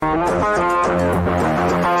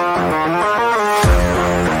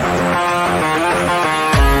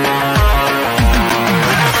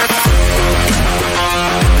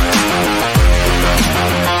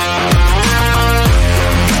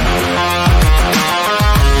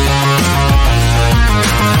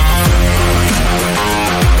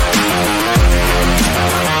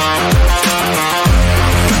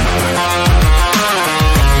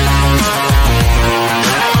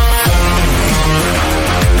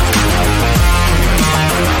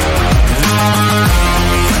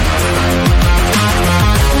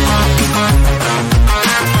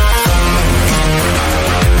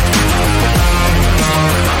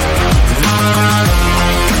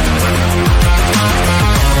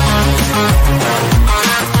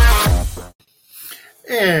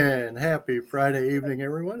Happy Friday evening,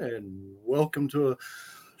 everyone, and welcome to a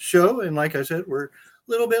show. And like I said, we're a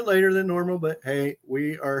little bit later than normal, but hey,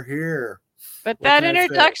 we are here. But What that can I say?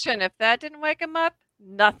 introduction, if that didn't wake him up,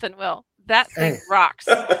 nothing will. That thing Hey. rocks.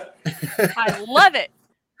 I love it.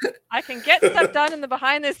 I can get stuff done in the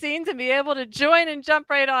behind the scenes and be able to join and jump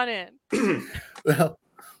right on in. Well,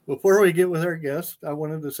 before we get with our guest, I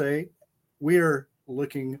wanted to say we are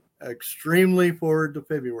looking extremely forward to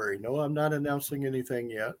February. No, I'm not announcing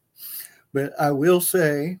anything yet, but I will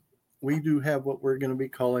say we do have what we're going to be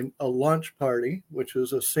calling a launch party, which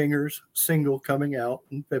is a singer's single coming out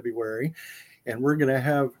in February. And we're going to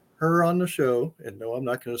have her on the show. And no, I'm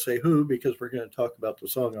not going to say who because we're going to talk about the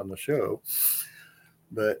song on the show.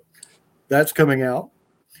 But that's coming out.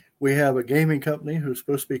 We have a gaming company who's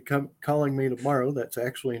supposed to be calling me tomorrow. That's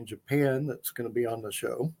actually in Japan. That's going to be on the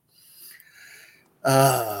show.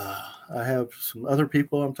 I have some other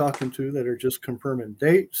people I'm talking to that are just confirming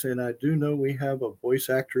dates. And I do know we have a voice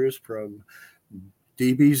actress from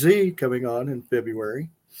DBZ coming on in February.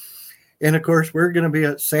 And of course, we're going to be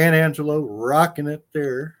at San Angelo rocking it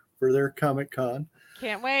there for their Comic-Con.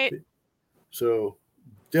 Can't wait. So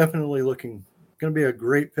definitely going to be a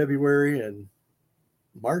great February, and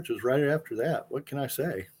March is right after that. What can I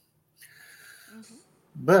say?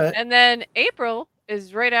 Mm-hmm. And then April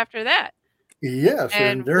is right after that. Yes.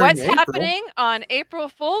 And what's happening on April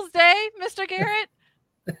Fool's Day, Mr. Garrett?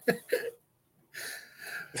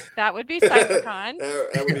 That would be CyPhaCon.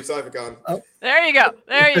 That would be CyPhaCon. Oh. There you go.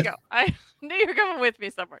 There you go. I knew you were coming with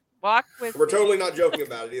me somewhere. Walk with We're me. totally not joking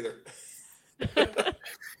about it either.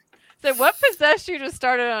 So what possessed you to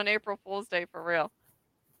start it on April Fool's Day for real?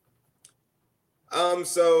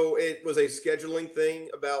 So it was a scheduling thing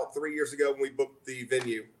about 3 years ago when we booked the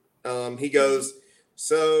venue. He goes,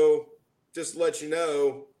 so just to let you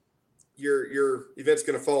know, your event's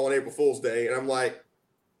going to fall on April Fool's Day. And I'm like,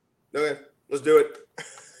 okay, let's do it.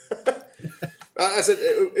 I said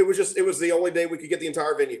it was the only day we could get the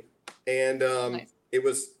entire venue. And nice. It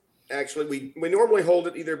was actually, we normally hold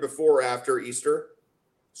it either before or after Easter.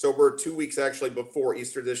 So we're 2 weeks actually before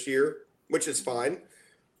Easter this year, which is fine.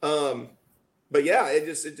 But yeah, it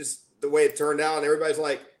just the way it turned out, and everybody's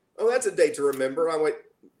like, oh, that's a date to remember. I'm like,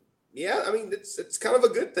 yeah, I mean, it's kind of a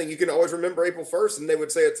good thing. You can always remember April 1st, and they would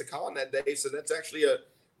say it's a con that day. So that's actually a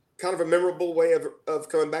kind of a memorable way of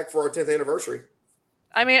coming back for our 10th anniversary.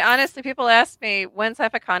 I mean, honestly, people ask me when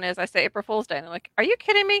CyPhaCon is. I say April Fool's Day. And they're like, are you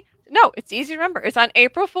kidding me? No, it's easy to remember. It's on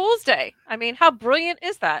April Fool's Day. I mean, how brilliant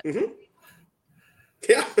is that? Mm-hmm.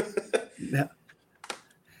 Yeah. Yeah.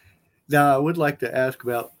 Now, I would like to ask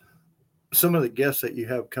about some of the guests that you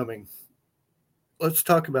have coming. Let's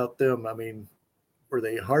talk about them. I mean, were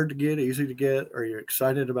they hard to get, easy to get? Are you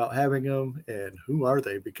excited about having them? And who are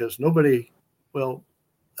they? Because I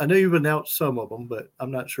know you've announced some of them, but I'm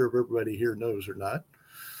not sure if everybody here knows or not.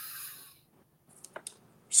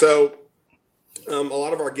 So a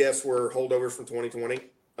lot of our guests were holdovers from 2020.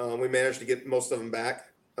 We managed to get most of them back.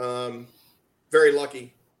 Very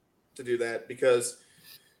lucky to do that because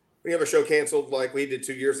we have a show canceled like we did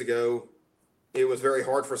 2 years ago. It was very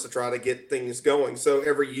hard for us to try to get things going. So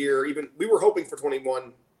every year, even we were hoping for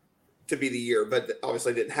 21 to be the year, but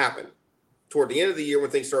obviously it didn't happen. Toward the end of the year when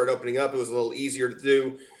things started opening up, it was a little easier to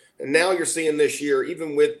do. And now you're seeing this year,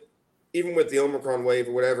 even with the Omicron wave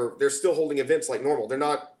or whatever, they're still holding events like normal.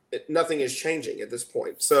 Nothing is changing at this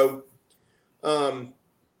point. So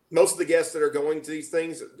most of the guests that are going to these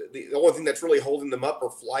things, the only thing that's really holding them up are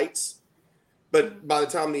flights. But by the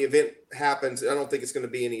time the event happens, I don't think it's going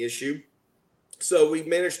to be any issue. So we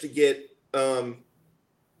managed to get 5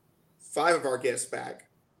 of our guests back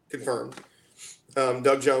confirmed.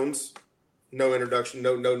 Doug Jones, no introduction,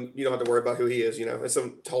 no, you don't have to worry about who he is. You know, it's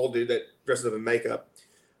some tall dude that dresses up in makeup.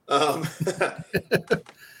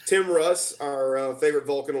 Tim Russ, our favorite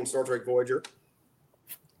Vulcan on Star Trek Voyager.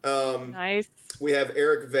 Nice. We have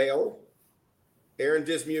Eric Vale, Aaron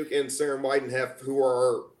Dismuke, and Sarah Weidenheft, who are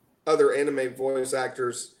our other anime voice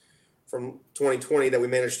actors from 2020 that we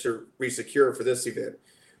managed to resecure for this event.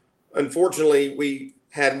 Unfortunately, we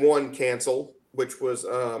had one cancel, which was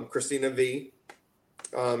Christina V.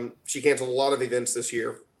 She canceled a lot of events this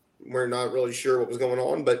year. We're not really sure what was going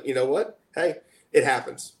on, but you know what? Hey, it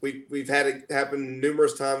happens. We've had it happen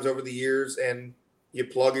numerous times over the years, and you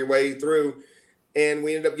plug your way through. And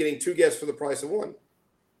we ended up getting 2 guests for the price of one.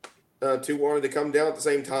 2 wanted to come down at the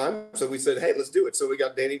same time, so we said, hey, let's do it. So we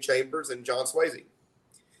got Danny Chambers and John Swayze.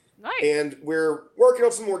 Nice. And we're working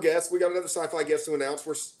on some more guests. We got another sci-fi guest to announce.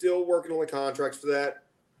 We're still working on the contracts for that.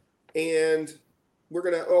 And we're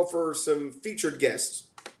going to offer some featured guests.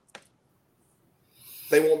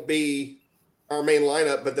 They won't be our main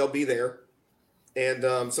lineup, but they'll be there.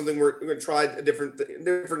 and something we're going to try a different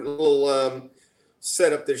little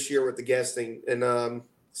setup this year with the guesting, and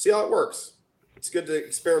see how it works. It's good to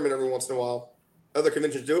experiment every once in a while. Other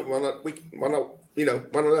conventions do it. Why not? Why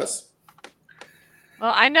not? Why not us?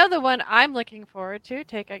 Well, I know the one I'm looking forward to.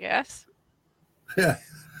 Take a guess. Yeah.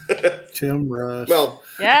 Tim Russ. Well,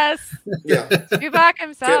 yes. Yeah. Spivak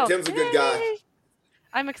himself. Tim's a good guy. Yay!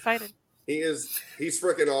 I'm excited. He's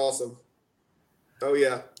freaking awesome. Oh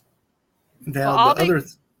yeah. Now I'll the other.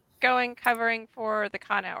 Going covering for the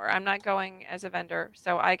con hour. I'm not going as a vendor,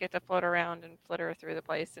 so I get to float around and flitter through the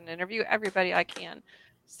place and interview everybody I can.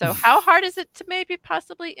 So how hard is it to maybe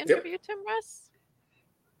possibly interview Tim Russ?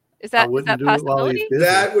 Is that a possibility?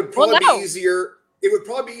 That would probably be easier. It would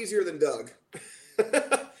probably be easier than Doug.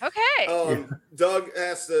 Okay. Doug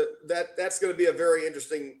asked that's going to be a very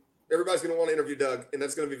interesting. Everybody's going to want to interview Doug, and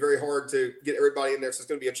that's going to be very hard to get everybody in there. So it's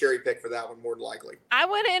going to be a cherry pick for that one, more than likely. I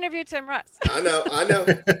want to interview Tim Russ. I know.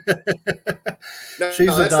 She's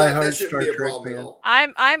a diehard Star Trek fan.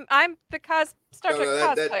 I'm the Star Trek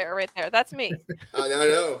cosplayer right there. That's me. I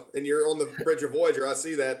know, and you're on the bridge of Voyager. I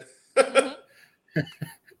see that. Mm-hmm.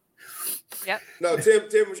 Yep. No, Tim,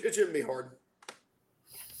 it shouldn't be hard.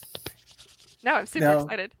 No, I'm super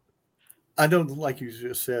excited. I don't, like you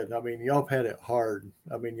just said, I mean, y'all had it hard.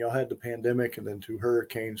 I mean, y'all had the pandemic and then 2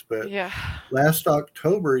 hurricanes, but last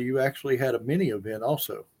October, you actually had a mini event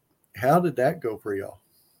also. How did that go for y'all?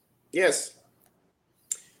 Yes.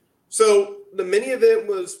 So the mini event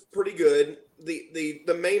was pretty good.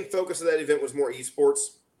 The main focus of that event was more esports,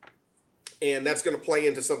 and that's going to play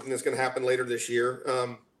into something that's going to happen later this year.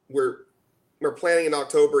 We're planning an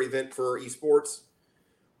October event for esports.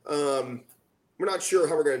 We're not sure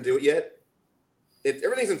how we're going to do it yet.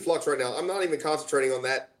 Everything's in flux right now. I'm not even concentrating on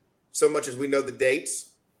that so much as we know the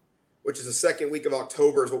dates, which is the second weekend of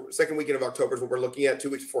October is what we're looking at,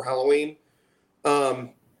 2 weeks before Halloween.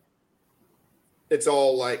 It's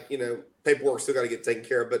all like, paperwork still got to get taken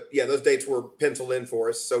care of. But yeah, those dates were penciled in for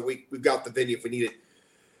us. So we've got the venue if we need it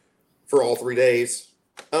for all 3 days.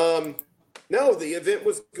 No, the event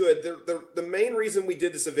was good. The main reason we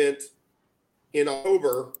did this event in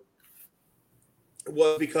October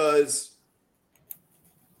was because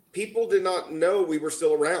people did not know we were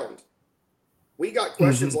still around. We got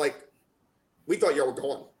questions like, we thought y'all were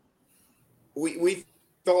gone. We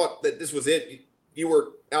thought that this was it. You were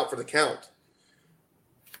out for the count.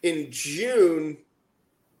 In June,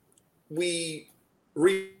 we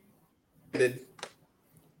rebranded,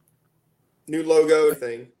 new logo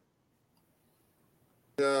thing.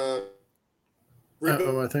 I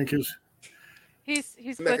think he's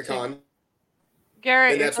CyPhaCon.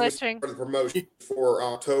 Garrett, and you're that's glitching. The promotion for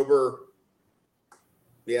October.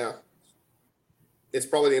 Yeah, it's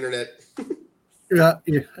probably the internet. Yeah,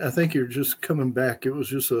 I think you're just coming back. It was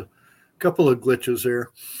just a couple of glitches there.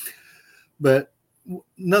 But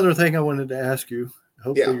another thing I wanted to ask you,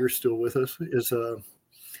 hopefully you're still with us, is the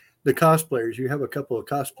cosplayers. You have a couple of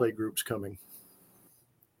cosplay groups coming.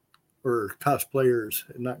 Or cosplayers,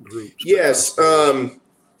 not groups. Yes.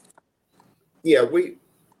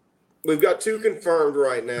 We've got 2 confirmed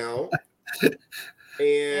right now. And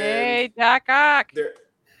hey, Doc Ock.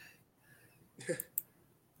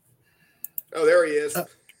 Oh, there he is.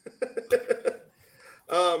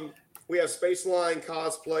 We have Spaceline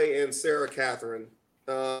Cosplay and Sarah Catherine.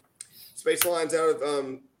 Spaceline's out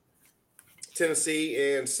of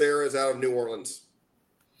Tennessee, and Sarah's out of New Orleans.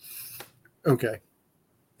 Okay.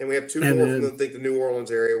 And we have 2 more from the New Orleans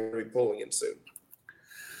area we'll be pulling in soon.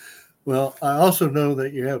 Well, I also know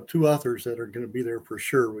that you have 2 authors that are going to be there for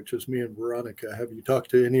sure, which is me and Veronica. Have you talked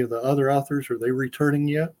to any of the other authors? Are they returning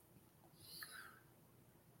yet?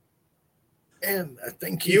 And I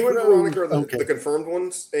think you and Veronica are the confirmed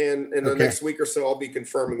ones, and in the next week or so, I'll be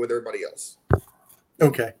confirming with everybody else.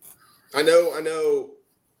 Okay. I know.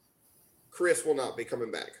 Chris will not be coming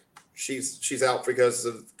back. She's out because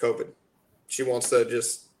of COVID. She wants to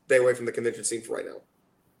just stay away from the convention scene for right now.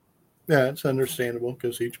 Yeah, it's understandable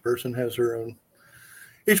because each person has their own.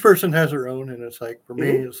 And it's like, for me,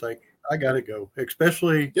 it's like, I got to go,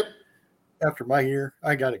 especially after my year.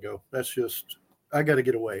 I got to go. I got to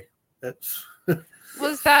get away. That's.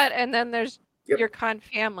 Was that, and then there's your con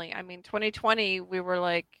family. I mean, 2020, we were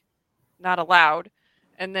like not allowed.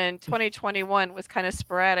 And then 2021 was kind of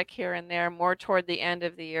sporadic here and there. More toward the end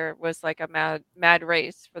of the year, it was like a mad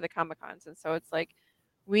race for the Comic-Cons. And so it's like,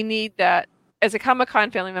 we need that. As a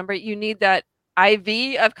Comic-Con family member, you need that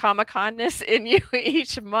IV of Comic-Con-ness in you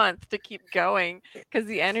each month to keep going because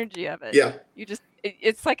the energy of it. Yeah.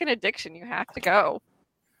 It's like an addiction. You have to go.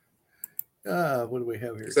 What do we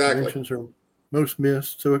have here? Exactly. Conventions are most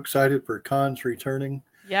missed. So excited for cons returning.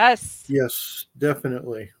 Yes. Yes,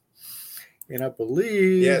 definitely. And I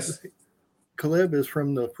believe Yes. Caleb is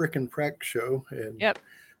from the Frickin' Prac show, and Yep.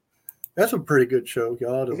 that's a pretty good show. You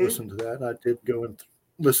ought to Mhm. listen to that. I did go and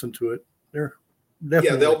listen to it. They're Yeah,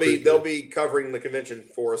 definitely they'll be covering the convention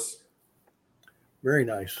for us. very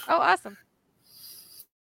nice. Oh, awesome.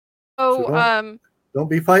 So Oh, don't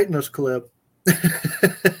be fighting us, Caleb.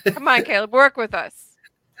 come on, Caleb, work with us.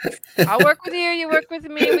 I'll work with you. You work with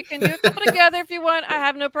me. We can do a couple together if you want. I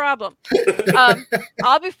have no problem.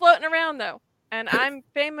 I'll be floating around though, and I'm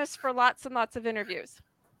famous for lots and lots of interviews.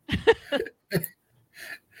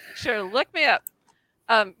 Sure, look me up.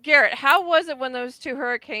 Garrett, how was it when those 2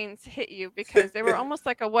 hurricanes hit you? Because they were almost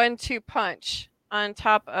like a 1-2 punch on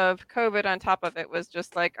top of COVID. On top of it was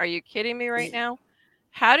just like, are you kidding me right now?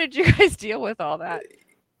 How did you guys deal with all that?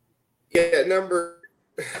 Yeah,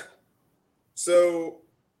 so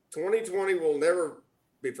 2020 will never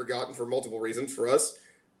be forgotten for multiple reasons for us.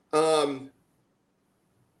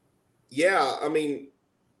 Yeah, I mean,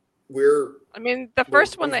 the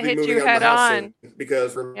first one that hit you moving out of head the house on. soon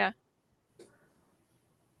because Yeah.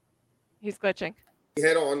 He's glitching.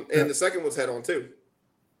 head on, and the second was head on too.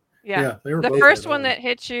 Yeah. they were The both first head one on. that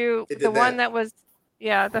hit you, It did the one that. that was,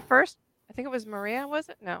 the first, I think it was Maria, was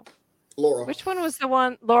it? No. Laura. Which one was the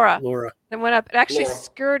one? Laura. Laura. That went up. It actually Laura.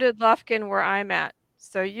 skirted Lufkin where I'm at.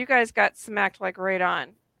 So you guys got smacked like right on.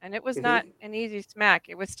 And it was not an easy smack.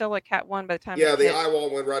 It was still a Cat 1 by the time Yeah, it the hit eye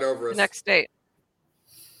wall went right over us. the next state.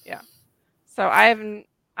 Yeah. So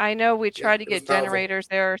I know we tried to it was get powerful. generators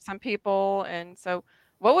there, some people, and so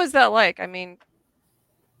what was that like? I mean,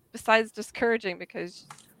 besides discouraging because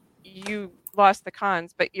you lost the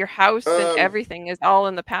cons, but your house and everything is all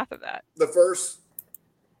in the path of that. The first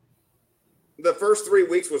 3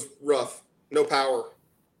 weeks was rough. No power.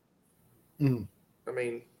 Mm. I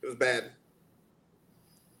mean, it was bad.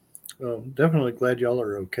 Definitely glad y'all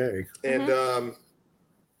are okay. And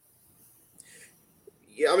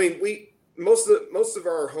yeah, I mean, most of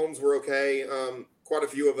our homes were okay. Quite a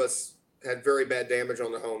few of us had very bad damage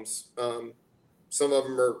on the homes. Some of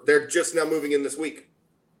them they're just now moving in this week.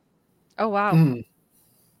 Oh wow!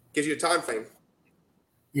 Gives you a time frame.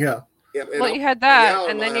 Yeah. Yeah. Well, you had that,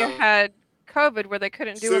 and then you had COVID, where they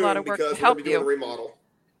couldn't do a lot of work to help you. Doing a remodel.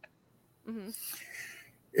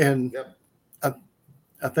 And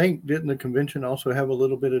I think didn't the convention also have a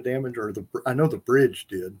little bit of damage, or I know the bridge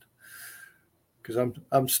did, because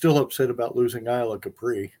I'm still upset about losing Isla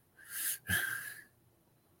Capri.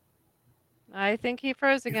 I think he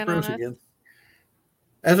froze again on us.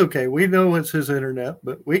 That's okay. We know it's his internet,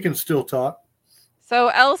 but we can still talk. So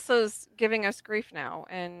Elsa's giving us grief now,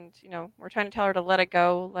 and we're trying to tell her to let it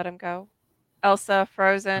go, let him go. Elsa,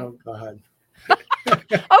 frozen. Oh God.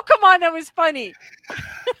 Oh come on, that was funny.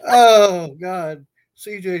 Oh God.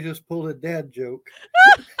 CJ just pulled a dad joke.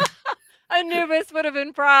 Anubis would have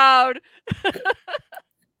been proud.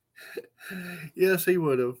 Yes, he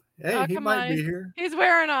would have. Hey, he might be here. He's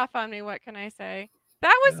wearing off on me. What can I say?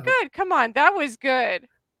 That was good. Come on, that was good.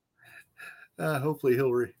 Hopefully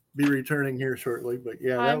he'll be returning here shortly. But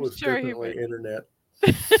yeah, that was definitely internet.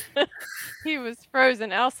 He was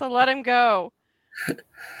frozen. Elsa, let him go.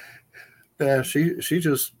 Yeah, she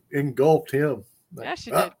just engulfed him. Yeah, she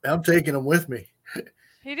did. I'm taking him with me.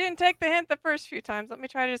 He didn't take the hint the first few times. Let me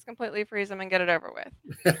try to just completely freeze him and get it over with.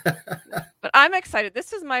 But I'm excited.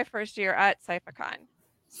 This is my first year at CyPhaCon.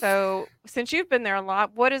 So since you've been there a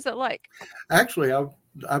lot, what is it like? Actually,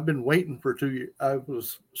 I've been waiting for 2 years. I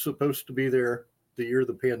was supposed to be there the year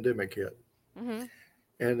the pandemic hit. And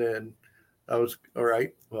then I was, all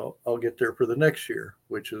right, well, I'll get there for the next year,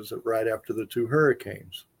 which is right after the 2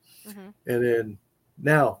 hurricanes. And then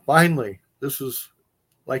now, finally, this is,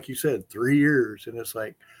 like you said, 3 years. And it's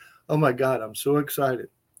like, oh my God, I'm so excited.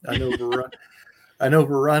 I know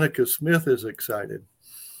Veronica Smith is excited.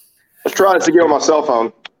 Let's try this again on my cell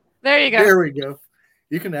phone. There you go. There we go.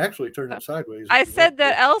 You can actually turn it sideways. I said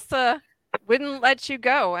that Elsa wouldn't let you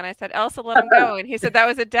go. And I said, Elsa, let him go. And he said, that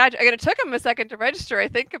was a dad joke. It took him a second to register, I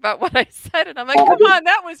think, about what I said. And I'm like, come on,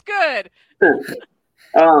 that was good.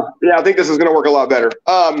 Yeah, I think this is going to work a lot better.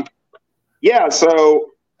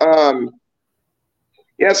 So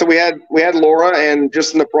we had Laura, and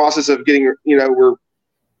just in the process of getting,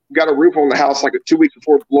 got a roof on the house like 2 weeks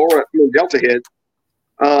before Delta hit.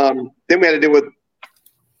 Then we had to deal with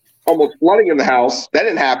almost flooding in the house. That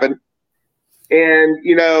didn't happen. And,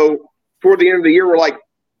 toward the end of the year, we're like,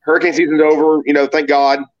 hurricane season's over, thank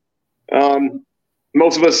God.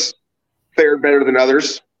 Most of us fared better than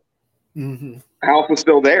others. House was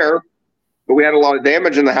still there, but we had a lot of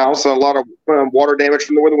damage in the house, a lot of water damage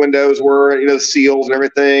from where the windows were, the seals and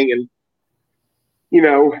everything. And,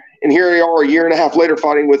 And here you are a year and a half later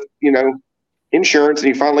fighting with, insurance, and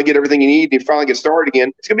you finally get everything you need, and you finally get started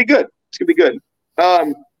again. It's going to be good. It's going to be good.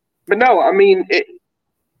 But no, I mean,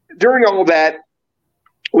 during all of that,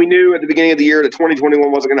 we knew at the beginning of the year that 2021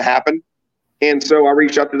 wasn't going to happen. And so I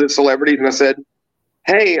reached out to the celebrities and I said,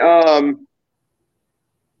 hey,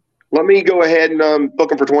 let me go ahead and book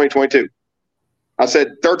them for 2022. I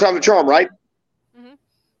said, third time the charm, right? Mm-hmm.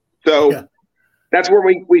 So that's where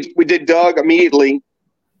we did Doug immediately.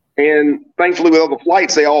 And thankfully with all the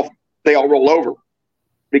flights, they all roll over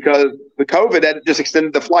because the COVID had just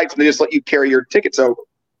extended the flights and they just let you carry your tickets over.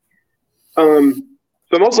 So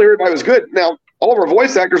mostly everybody was good. Now, all of our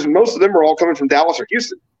voice actors, most of them are all coming from Dallas or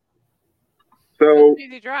Houston. So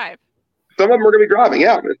easy drive. Some of them are going to be driving,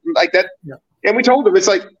 like that. Yeah. And we told them it's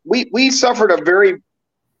like we suffered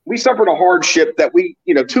a hardship that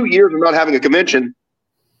 2 years of not having a convention,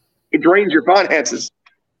 it drains your finances.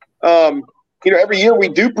 Every year we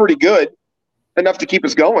do pretty good, enough to keep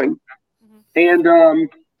us going. Mm-hmm. And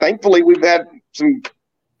thankfully we've had some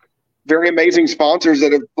very amazing sponsors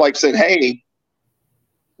that have said, hey,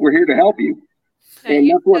 we're here to help you. Now, and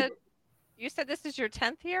you said this is your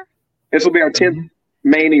 10th year? This will be our 10th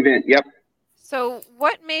main event. Yep. So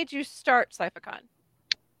what made you start CyPhaCon?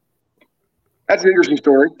 That's an interesting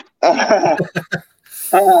story.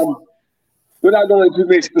 Without going into too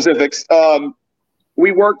many specifics,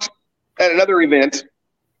 we worked at another event,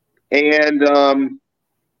 and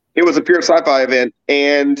it was a pure sci-fi event.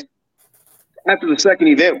 And after the second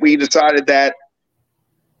event, we decided that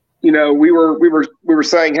we were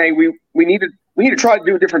saying, hey, we need to try to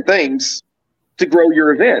do different things to grow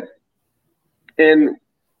your event. And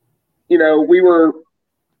we were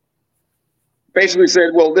basically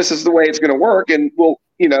said, well, this is the way it's going to work, and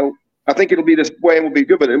I think it'll be this way and we'll be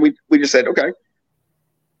good with it. And we just said, okay.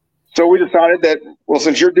 So we decided that, well,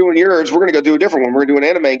 since you're doing yours, we're going to go do a different one. We're going to do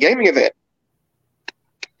an anime gaming event.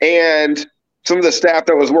 And some of the staff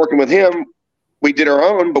that was working with him, we did our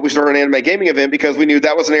own, but we started an anime gaming event because we knew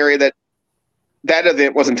that was an area that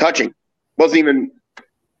event wasn't touching, wasn't even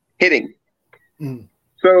hitting. Mm.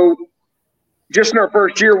 So just in our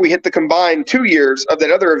first year, we hit the combined 2 years of that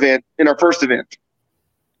other event in our first event.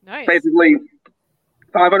 Nice. Basically,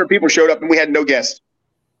 500 people showed up and we had no guests.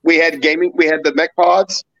 We had gaming, we had the mech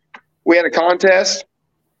pods, we had a contest,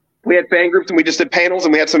 we had fan groups, and we just did panels,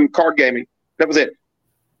 and we had some card gaming. That was it.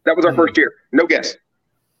 That was our first year. No guests.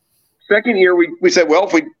 Second year, we said, well,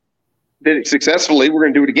 if we did it successfully, we're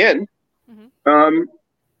going to do it again. Mm-hmm.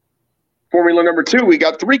 Formula number 2, we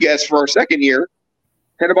got 3 guests for our second year.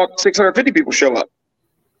 Had about 650 people show up.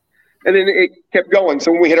 And then it kept going.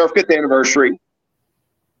 So when we hit our 5th anniversary,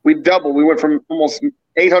 we doubled. We went from almost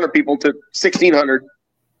 800 people to 1,600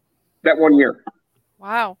 that 1 year.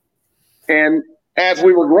 Wow. And as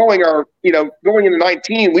we were growing going into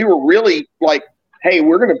 19, we were really like, hey,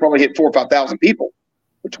 we're going to probably hit 4,000 or 5,000 people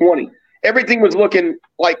for 20. Everything was looking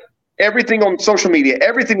like everything on social media.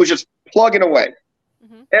 Everything was just plugging away.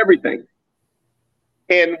 Mm-hmm. Everything.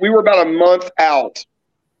 And we were about a month out.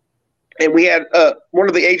 And we had one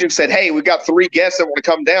of the agents said, hey, we've got 3 guests that want to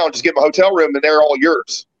come down. Just give them a hotel room, and they're all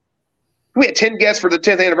yours. We had 10 guests for the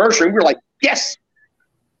 10th anniversary. And we were like, yes.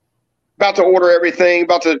 About to order everything,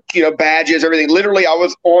 about to, badges, everything. Literally, I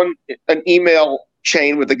was on an email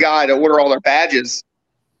chain with the guy to order all their badges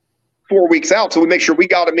 4 weeks out. So we make sure we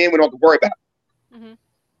got them in. We don't have to worry about it. Mm-hmm.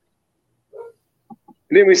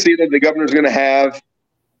 And then we see that the governor's going to have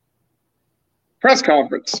press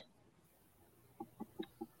conference.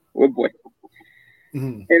 Oh boy.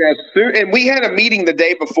 Mm-hmm. And we had a meeting the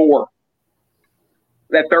day before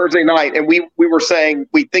that Thursday night, and we were saying,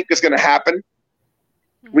 we think this is going to happen.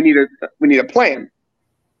 Mm-hmm. We need a plan.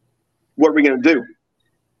 What are we going to do?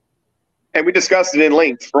 And we discussed it in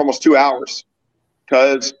length for almost 2 hours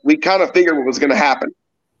because we kind of figured what was going to happen.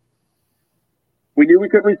 We knew we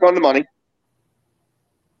couldn't refund the money.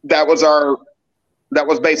 That was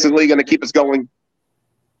basically going to keep us going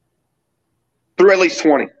through at least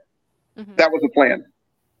 20. Mm-hmm. That was the plan.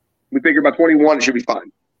 We figured by 21 it should be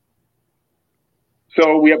fine.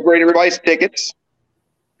 So we upgraded everybody's tickets.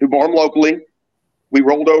 We bought them locally. We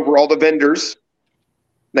rolled over all the vendors.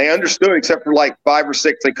 They understood, except for 5 or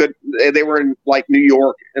 6. They were in New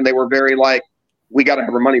York, and they were very we got to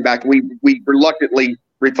have our money back. We reluctantly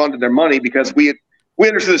refunded their money because we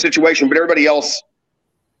understood the situation, but everybody else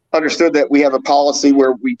understood that we have a policy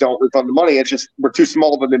where we don't refund the money. It's just we're too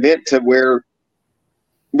small of an event to where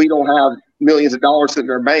we don't have millions of dollars sitting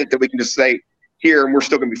in our bank that we can just say here and we're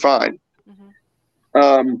still going to be fine.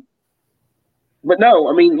 Mm-hmm. But no,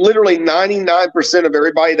 I mean, literally 99% of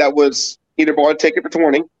everybody that was either bought a ticket for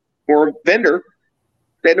 20 or a vendor,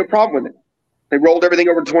 they had no problem with it. They rolled everything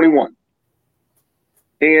over to 21.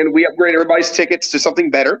 And we upgraded everybody's tickets to something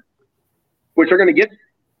better, which they're going to get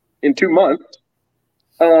in 2 months.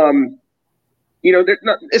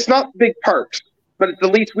 It's not big perks, but it's the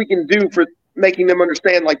least we can do for making them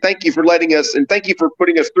understand, like, thank you for letting us, and thank you for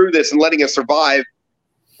putting us through this and letting us survive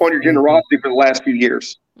on your generosity for the last few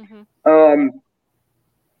years. Mm-hmm.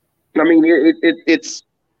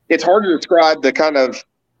 It's hard to describe the kind of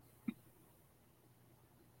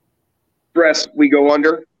stress we go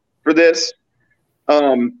under for this.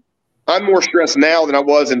 I'm more stressed now than I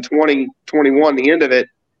was in 2021, the end of it,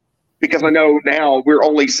 because I know now we're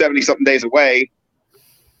only 70-something days away,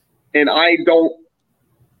 and I don't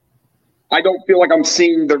feel like I'm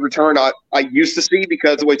seeing the return I used to see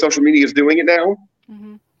because the way social media is doing it now.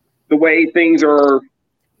 Mm-hmm. The way things are,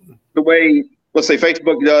 let's say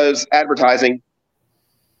Facebook does advertising,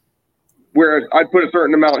 where I'd put a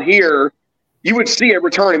certain amount here, you would see a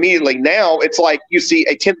return immediately. Now it's like you see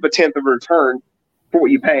a tenth of a return for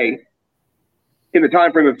what you pay. In the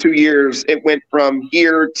time frame of 2 years, it went from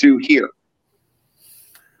here to here.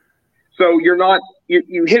 So you're not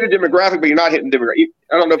you hit a demographic, but you're not hitting demographic.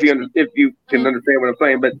 I don't know if you can understand what I'm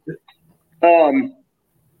saying, but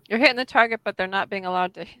you're hitting the target, but they're not being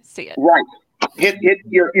allowed to see it. Right.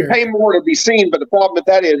 You pay more to be seen, but the problem with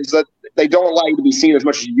that is that they don't allow you to be seen as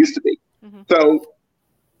much as you used to be. Mm-hmm. So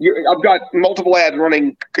I've got multiple ads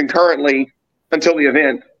running concurrently until the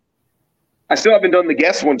event. I still haven't done the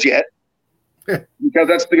guest ones yet because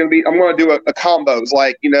that's going to be. I'm going to do a combos,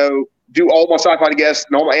 like, do all my sci-fi guests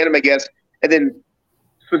and all my anime guests, and then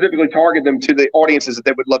specifically target them to the audiences that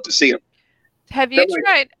they would love to see them. Have you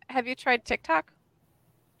tried TikTok?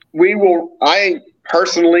 I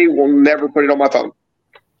personally will never put it on my phone.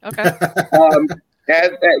 Okay.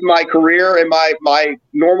 At my career and my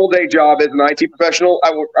normal day job as an IT professional,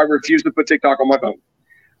 I refuse to put TikTok on my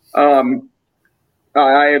phone.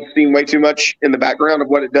 I have seen way too much in the background of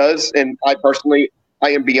what it does, and I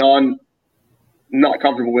am beyond not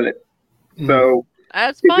comfortable with it. So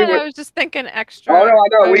that's fine. I was just thinking extra. Oh no, I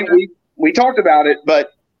know. We talked about it,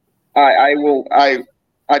 but I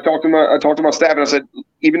talked to my staff and I said,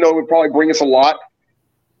 even though it would probably bring us a lot,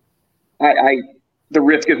 the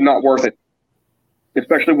risk is not worth it.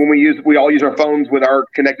 Especially when we all use our phones with our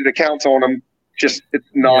connected accounts on them. Just, it's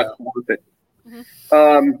not worth it.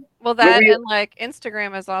 Mm-hmm. Well, that and like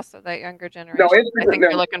Instagram is also that younger generation. No, I think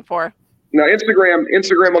you're looking for. No, Instagram.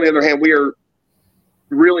 On the other hand, we are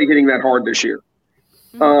really hitting that hard this year.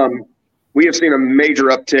 Mm-hmm. We have seen a major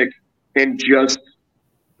uptick in just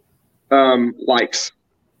likes.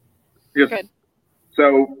 Good.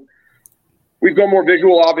 So we've gone more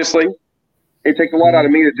visual. Obviously, it takes a lot out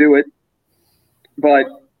of me to do it, but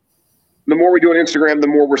the more we do on Instagram, the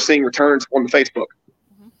more we're seeing returns on the Facebook.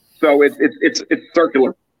 Mm-hmm. So it's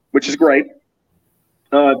circular, which is great.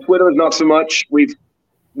 Twitter is not so much. We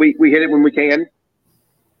hit it when we can.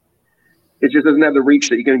 It just doesn't have the reach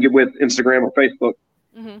that you can get with Instagram or Facebook.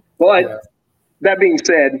 Mm-hmm. But that being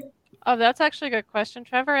said, that's actually a good question.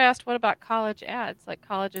 Trevor asked, what about college ads, like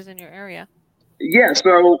colleges in your area? Yeah,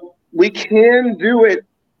 so we can do it.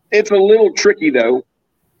 It's a little tricky though.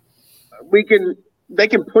 They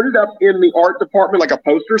can put it up in the art department, like a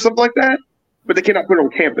poster or something like that, but they cannot put it on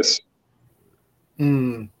campus.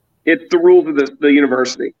 It's the rules of the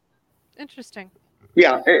university. Interesting.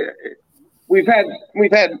 Yeah, we've had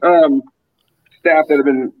staff that have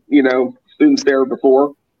been students there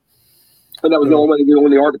before, and that was the only way to do it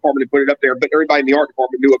in the art department to put it up there. But everybody in the art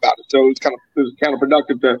department knew about it, so it was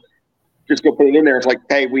counterproductive to just go put it in there. It's like,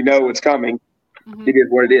 hey, we know it's coming. Mm-hmm. It is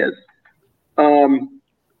what it is.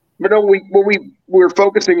 But no, what we're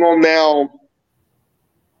focusing on now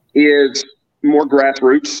is more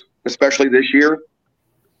grassroots, especially this year.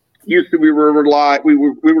 Used to we were going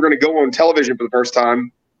to go on television for the first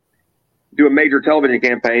time, do a major television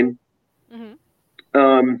campaign.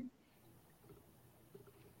 Mm-hmm.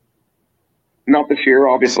 Not this year,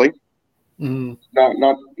 obviously. Mm-hmm.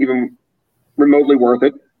 Not even remotely worth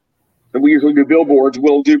it. And we usually do billboards.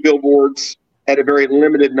 We'll do billboards at a very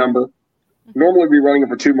limited number. Mm-hmm. Normally, we're running it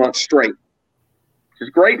for 2 months straight, which is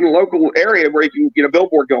great in a local area where you can get a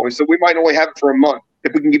billboard going. So we might only have it for a month,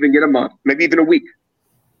 if we can even get a month, maybe even a week.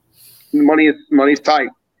 The money's tight.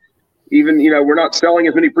 Even we're not selling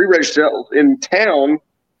as many pre-reg sales in town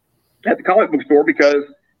at the comic book store because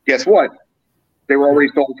guess what? They were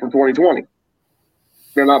already sold for 2020.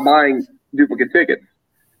 They're not buying duplicate tickets.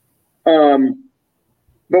 But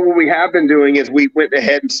what we have been doing is we went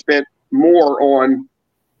ahead and spent more on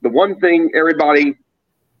the one thing everybody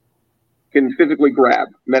can physically grab,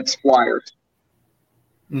 and that's flyers.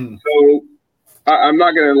 So I'm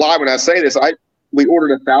not going to lie when I say this. We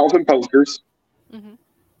ordered 1,000 posters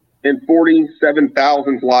and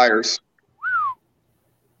 47,000 flyers.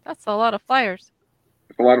 That's a lot of flyers.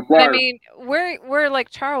 That's a lot of flyers. I mean, we're Lake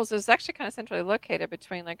Charles is actually kind of centrally located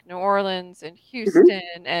between like New Orleans and Houston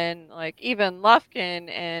and like even Lufkin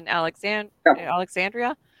and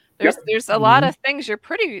Alexandria. There's a lot of things. You're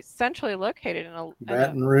pretty centrally located in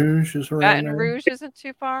Baton Rouge is around Baton there. Rouge isn't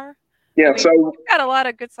too far. Yeah, I mean, so you've got a lot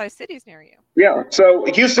of good sized cities near you. Yeah, so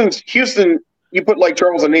Houston. You put Lake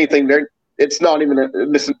Charles on anything there, it's not even.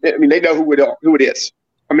 I mean, they know who it is.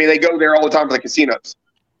 I mean, they go there all the time for the casinos.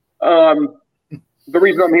 The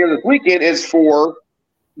reason I'm here this weekend is for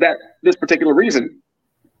this particular reason.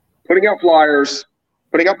 Putting out flyers,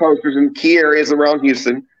 putting out posters in key areas around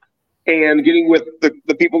Houston, and getting with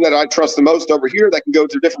the people that I trust the most over here that can go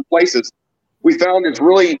to different places. We found it's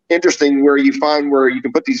really interesting where you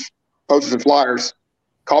can put these posters and flyers.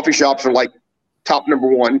 Coffee shops are like top number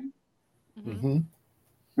one. Mm-hmm.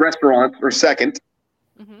 Restaurants are second.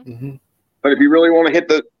 Mm-hmm. But if you really want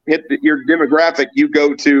to hit your demographic, you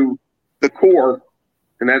go to the core,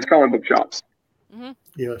 and that's comic book shops. Mm-hmm.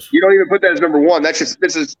 Yes. You don't even put that as number one. This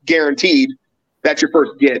is guaranteed. That's your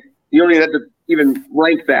first get. You don't even have to even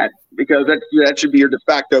rank that because that should be your de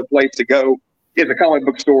facto place to go. Is a comic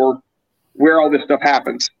book store where all this stuff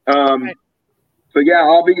happens. Right. So yeah,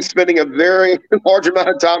 I'll be spending a very large amount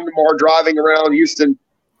of time tomorrow driving around Houston,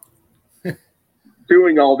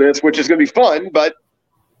 doing all this, which is going to be fun. But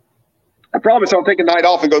I promise I'll take a night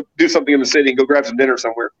off and go do something in the city and go grab some dinner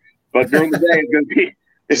somewhere. But during the day,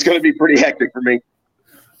 it's going to be pretty hectic for me.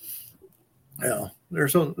 Yeah,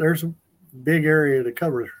 there's a big area to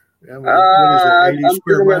cover. I mean, I'm 80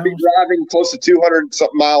 square going to be miles? driving close to 200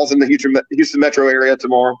 something miles in the Houston metro area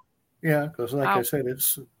tomorrow. Yeah, because like I said,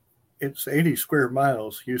 it's 80 square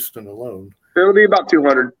miles, Houston alone. It'll be about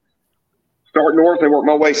 200. Start north and work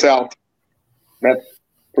my way south. That's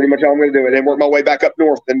pretty much how I'm going to do it. And work my way back up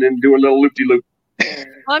north and then do a little loop-de-loop.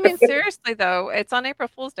 Well, I mean, seriously, though, it's on April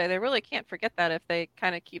Fool's Day. They really can't forget that if they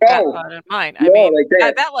kind of keep that thought in mind. I mean,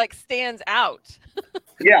 that like stands out.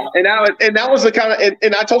 Yeah, and that was the kind of,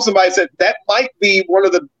 and I told somebody, I said, that might be one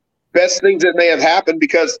of the best things that may have happened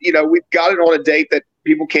because, we've got it on a date that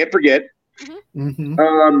people can't forget. Mm-hmm.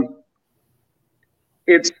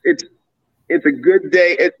 It's a good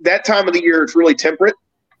day. At that time of the year, it's really temperate,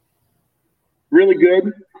 really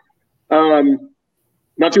good.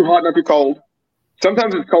 Not too hot, not too cold.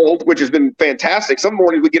 Sometimes it's cold, which has been fantastic. Some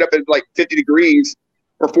mornings we get up at like 50 degrees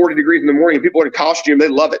or 40 degrees in the morning, and people are in costume. They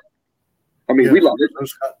love it. I mean, we love it.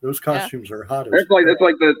 Those costumes are hot. That's like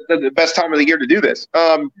the best time of the year to do this.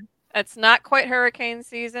 It's not quite hurricane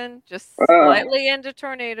season, just slightly into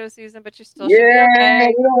tornado season, but you still should be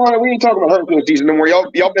okay. We ain't talking about hurricane season no more.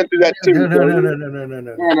 Y'all been through that too.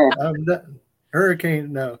 No.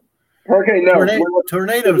 Hurricane, no. Hurricane, no.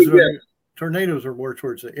 Tornadoes are more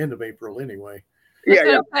towards the end of April anyway. That's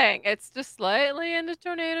what I'm saying. It's just slightly into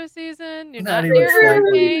tornado season. You're not near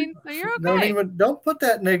hurricane, so you're okay. Don't put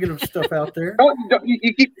that negative stuff out there.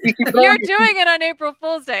 You keep You're doing it on April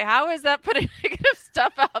Fool's Day. How is that putting negative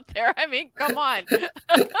stuff out there? I mean, come on.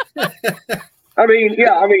 I mean,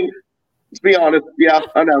 let's be honest. Yeah,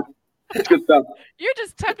 I know. It's good stuff. You're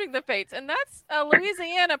just tempting the fates, and that's a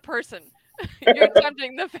Louisiana person. You're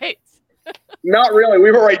tempting the fates. Not really.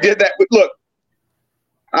 We've already did that. Look,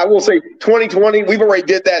 I will say 2020, we've already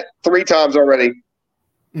did that 3 times already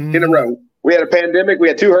in a row. We had a pandemic. We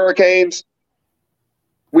had 2 hurricanes.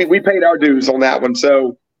 We paid our dues on that one.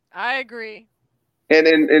 So I agree.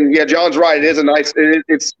 And yeah, John's right. It is a nice.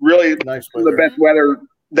 It's really nice the best weather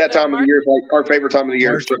that time of the year. Is like our favorite time of the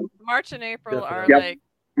year. March and April are like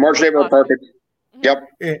March and April are perfect. Yep.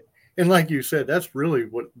 And like you said, that's really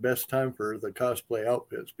what best time for the cosplay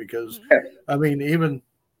outfits because I mean, even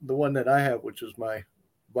the one that I have, which is my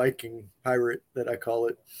Viking pirate that I call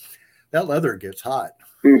it, that leather gets hot.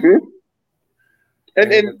 Mm-hmm. And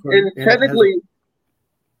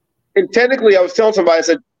technically, I was telling somebody, I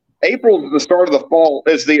said, April is the start of the fall,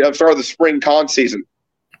 is the start of the spring con season.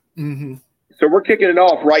 Mm-hmm. So we're kicking it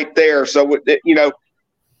off right there. So there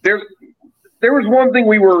was one thing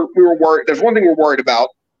we were worried. There's one thing we're worried about,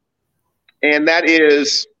 and that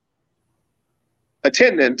is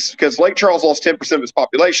attendance because Lake Charles lost 10% of its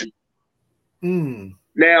population.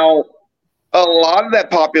 Now, a lot of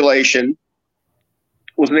that population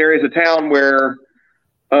was in areas of town where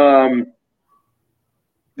they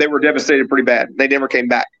were devastated pretty bad. They never came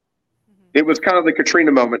back. It was kind of the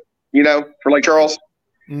Katrina moment, for Lake Charles.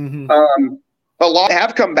 Mm-hmm. A lot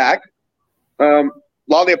have come back. A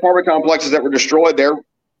lot of the apartment complexes that were destroyed, they're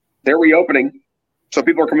reopening. So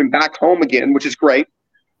people are coming back home again, which is great.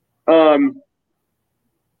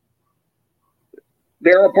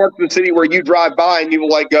 there are parts of the city where you drive by and you will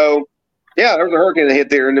like go, yeah, there was a hurricane that hit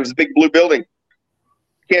there, and there was a big blue building.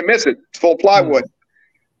 Can't miss it. It's full of plywood.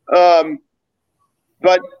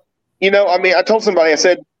 But, I told somebody, I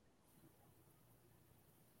said,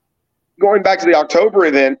 going back to the October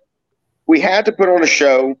event, we had to put on a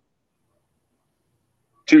show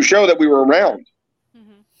to show that we were around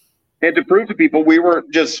and to prove to people we weren't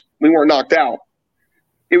knocked out.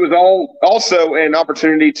 It was also an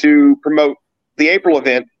opportunity to promote the April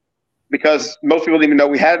event because most people didn't even know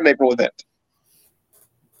we had an April event.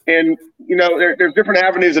 And, there's different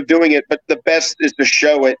avenues of doing it, but the best is to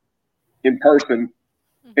show it in person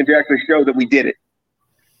and to actually show that we did it.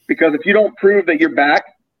 Because if you don't prove that you're back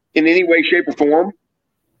in any way, shape, or form,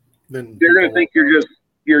 then they're going to think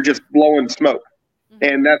you're just blowing smoke.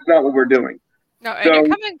 And that's not what we're doing. No, and you're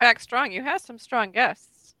coming back strong. You have some strong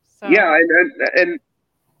guests. So. Yeah, and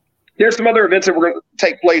there's some other events that were going to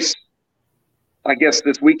take place, I guess,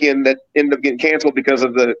 this weekend that ended up getting canceled because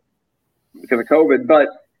of COVID. But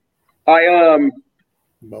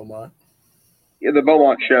Beaumont. Yeah, the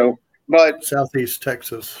Beaumont show. But Southeast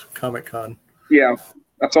Texas Comic-Con. Yeah,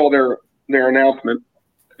 I saw their announcement.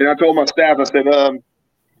 And I told my staff, I said,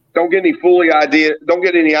 don't get any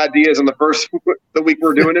ideas in the week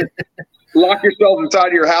we're doing it. Lock yourselves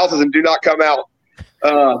inside your houses and do not come out.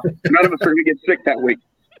 None of us are going to get sick that week.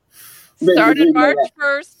 Started March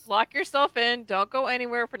 1st. Lock yourself in. Don't go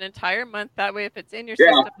anywhere for an entire month. That way, if it's in your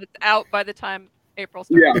system, it's out by the time April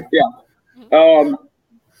starts. Yeah.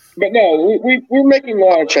 But no, we're making a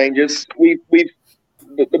lot of changes. The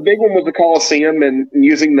big one was the Coliseum and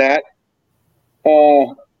using that.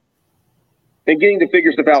 And getting to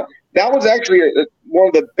figure stuff out. That was actually one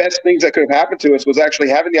of the best things that could have happened to us was actually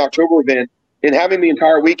having the October event and having the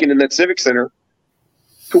entire weekend in that Civic Center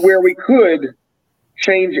to where we could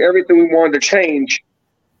change everything we wanted to change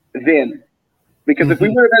then. Because if we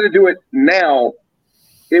would have had to do it now,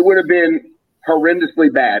 it would have been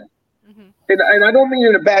horrendously bad. And I don't mean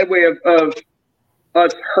in a bad way of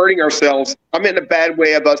us hurting ourselves. I mean in a bad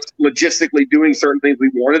way of us logistically doing certain things we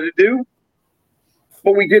wanted to do,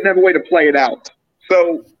 but we didn't have a way to play it out.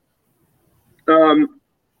 So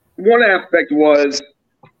one aspect was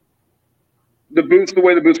the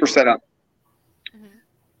way the booths were set up.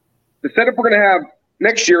 The setup we're going to have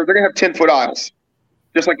next year, they're going to have 10-foot aisles.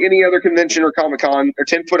 Just like any other convention or Comic-Con, they're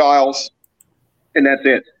 10-foot aisles, and that's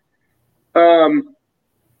it.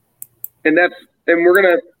 And we're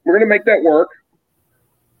gonna make that work.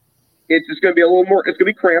 It's just gonna be a little more. It's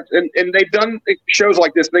gonna be cramped, and they've done shows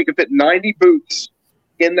like this. They can fit 90 booths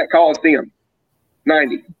in that Coliseum.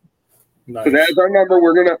 90. Nice. So that's our number.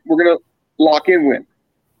 We're gonna lock in with.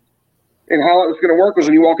 And how it's gonna work is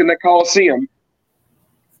when you walk in that Coliseum,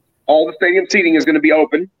 all the stadium seating is gonna be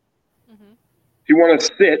open. If you want to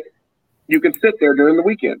sit, you can sit there during the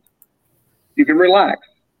weekend. You can relax.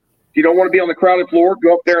 If you don't want to be on the crowded floor,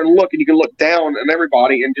 go up there and look, and you can look down on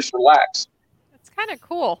everybody and just relax. That's kind of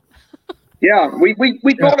cool. Yeah, we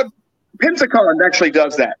thought of CyPhaCon actually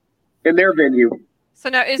does that in their venue. So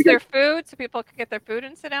now, is there food so people can get their food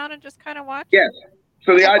and sit down and just kind of watch? Yes.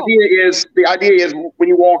 So the idea is when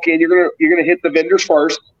you walk in, you're gonna hit the vendors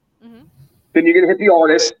first, then you're gonna hit the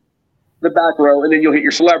artists, the back row, and then you'll hit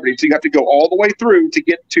your celebrities. So you have to go all the way through to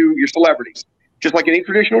get to your celebrities. Just like any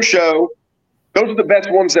traditional show. Those are the best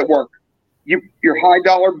ones that work. Your high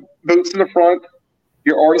dollar booths in the front,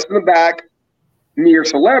 your artists in the back, and your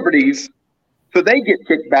celebrities. So they get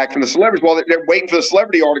kicked back from the celebrities while they're waiting for the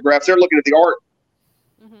celebrity autographs. They're looking at the art.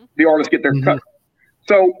 The artists get their cut.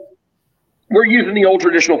 So we're using the old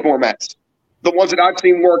traditional formats, the ones that I've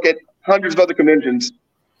seen work at hundreds of other conventions.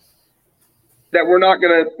 That we're not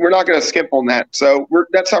gonna skimp on that. So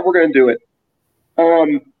that's how we're gonna do it. Our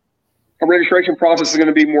registration process is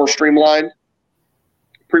gonna be more streamlined.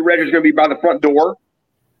 Pre-reg is going to be by the front door,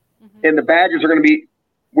 and the badges are going to be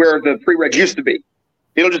where the pre-reg used to be.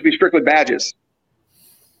 It'll just be strictly badges.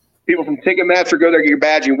 People from Ticketmaster go there, get your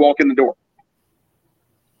badge, and walk in the door.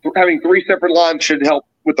 Having 3 separate lines should help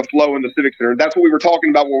with the flow in the Civic Center. That's what we were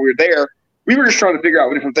talking about when we were there. We were just trying to figure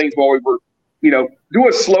out different things while we were, do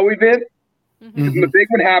a slow event. When the big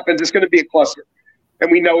one happens, it's going to be a cluster, and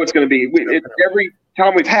we know it's going to be. Every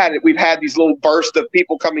time we've had it, we've had these little bursts of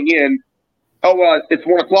people coming in. It's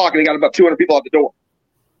 1 o'clock and they got about 200 people at the door.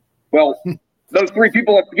 Well, those 3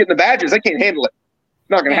 people that get the badges, they can't handle it.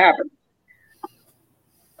 It's not going to happen.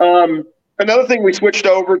 Another thing, we switched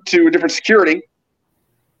over to a different security,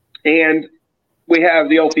 and we have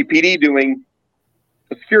the LCPD doing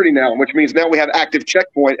the security now, which means now we have active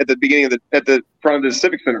checkpoint at the beginning at the front of the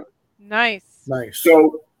Civic Center. Nice. Nice.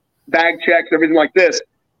 So bag checks, everything like this.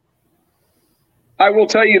 I will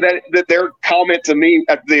tell you that their comment to me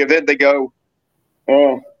at the event, they go,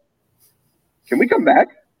 "Oh, can we come back?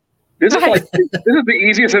 This is the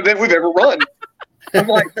easiest event we've ever run." I'm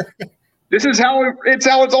like, "This is how it's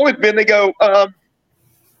always been." They go,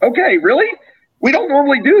 "Okay, really? We don't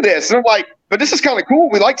normally do this." And I'm like, "But this is kind of cool.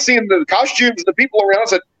 We like seeing the costumes and the people around." I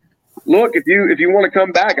said, "Look, if you want to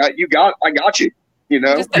come back, I got you. You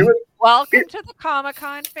know, welcome to the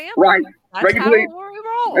Comic-Con family." Right. That's how we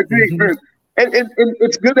roll. That's the experience. And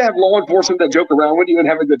it's good to have law enforcement that joke around with you and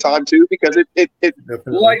have a good time too, because it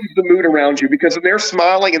lightens the mood around you. Because when they're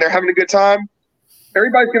smiling and they're having a good time,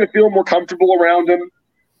 everybody's going to feel more comfortable around them.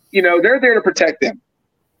 You know, they're there to protect them.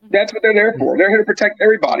 That's what they're there for. They're here to protect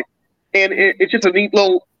everybody. And it's just a neat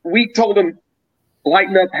little. We told them,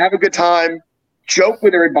 lighten up, have a good time, joke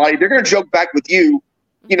with everybody. They're going to joke back with you.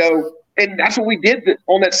 You know, and that's what we did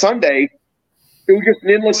on that Sunday. It was just an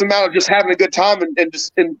endless amount of just having a good time and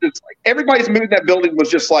just like everybody's mood in that building was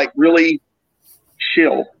just like really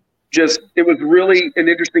chill. It was really an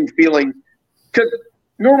interesting feeling, because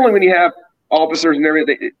normally when you have officers and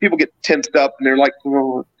everything, people get tensed up and they're like,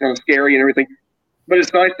 oh, kind of scary and everything. But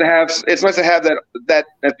it's nice to have that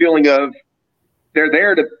feeling of they're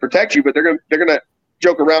there to protect you, but they're gonna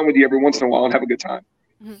joke around with you every once in a while and have a good time.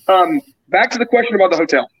 Mm-hmm. Back to the question about the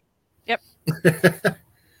hotel. Yep.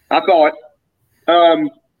 I thought.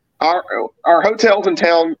 Our hotels in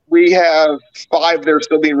town, we have 5 that are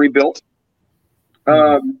still being rebuilt.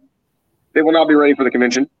 They will not be ready for the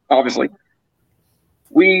convention, obviously.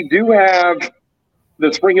 We do have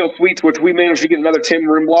the Spring Hill Suites, which we managed to get another 10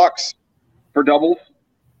 room blocks for doubles.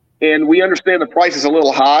 And we understand the price is a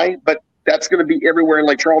little high, but that's going to be everywhere in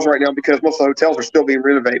Lake Charles right now because most of the hotels are still being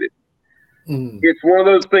renovated. It's one of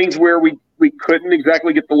those things where we couldn't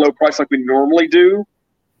exactly get the low price like we normally do.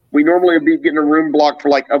 We normally would be getting a room block for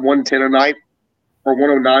like a $110 a night or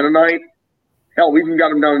 $109 a night. Hell, we even got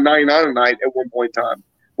them down to $99 a night at one point in time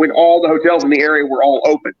when all the hotels in the area were all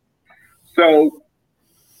open. So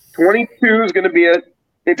 22 is going to be an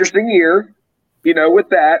interesting year, you know, with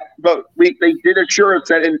that. But they did assure us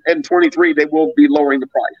that in 23 they will be lowering the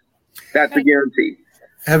price. That's a guarantee.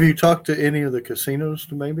 Have you talked to any of the casinos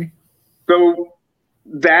maybe? So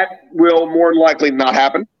that will more than likely not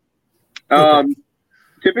happen. Okay.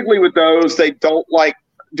 Typically with those, they don't like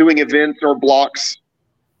doing events or blocks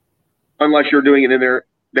unless you're doing it in their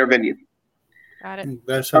venue. Got it.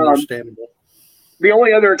 That's understandable. The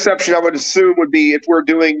only other exception I would assume would be if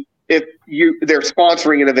they're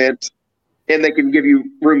sponsoring an event and they can give you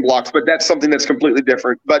room blocks, but that's something that's completely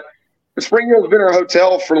different. But the Spring Hill's been our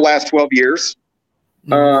hotel for the last 12 years.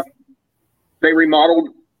 They remodeled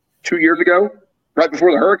 2 years ago, right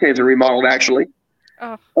before the hurricanes are remodeled, actually.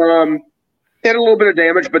 Oh. Had a little bit of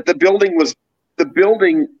damage, but the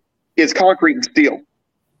building is concrete and steel.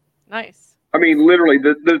 Nice. I mean, literally,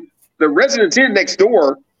 the Residence Inn next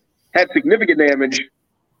door had significant damage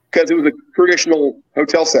because it was a traditional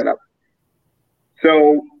hotel setup.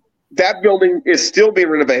 So that building is still being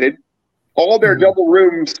renovated. All their double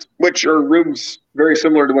rooms, which are rooms very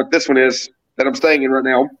similar to what this one is that I'm staying in right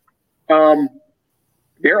now,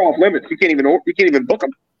 they're off limits. You can't even book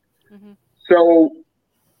them. Mm-hmm. So.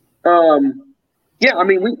 Yeah, I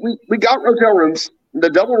mean, we got hotel rooms.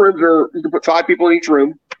 The double rooms you can put 5 people in each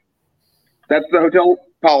room. That's the hotel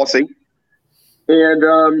policy.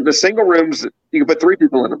 And the single rooms, you can put 3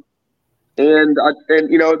 people in them. And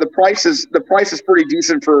you know, the price is pretty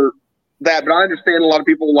decent for that. But I understand a lot of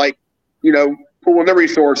people like, you know, pooling their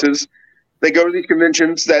resources. They go to these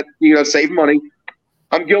conventions that, you know, save money.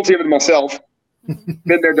 I'm guilty of it myself.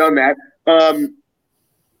 Been there, done that.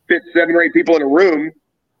 Fit 7 or 8 people in a room,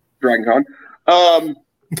 DragonCon.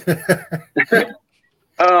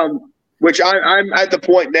 Which I'm at the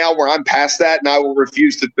point now where I'm past that, and I will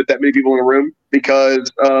refuse to put that many people in a room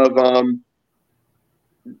because of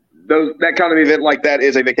that kind of event like that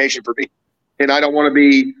is a vacation for me, and I don't want to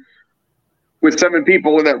be with 7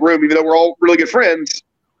 people in that room, even though we're all really good friends.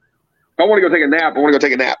 If I want to go take a nap, I want to go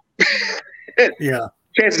take a nap. Yeah.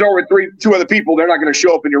 Chances are with 2 other people, they're not going to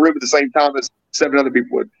show up in your room at the same time as 7 other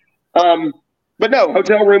people would. But no,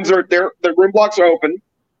 hotel rooms the room blocks are open.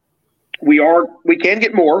 We can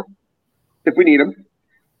get more if we need them.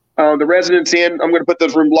 The Residence Inn, I'm going to put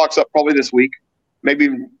those room blocks up probably this week, maybe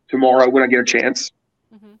tomorrow when I get a chance.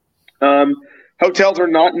 Mm-hmm. Hotels are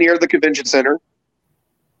not near the convention center.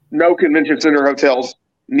 No convention center hotels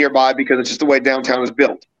nearby because it's just the way downtown is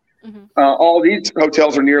built. Mm-hmm. All these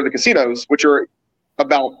hotels are near the casinos, which are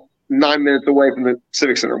about 9 minutes away from the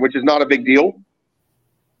Civic Center, which is not a big deal.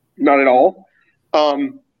 Not at all.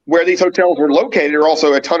 Where these hotels were located are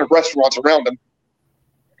also a ton of restaurants around them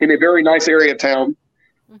in a very nice area of town.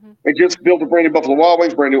 Mm-hmm. We just built a brand new Buffalo Wild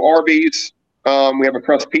Wings, brand new Arby's. We have a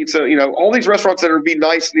crust pizza. All these restaurants that would be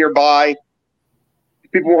nice nearby.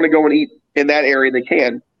 If people want to go and eat in that area, they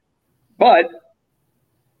can. But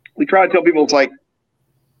we try to tell people, it's like,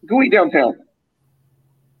 go eat downtown.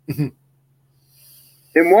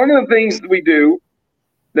 And one of the things that we do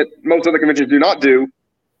that most other conventions do not do,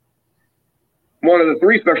 one of the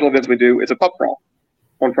 3 special events we do is a pub crawl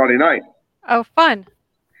on Friday night. Oh, fun.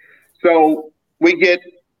 So we get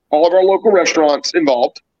all of our local restaurants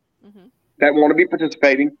involved that want to be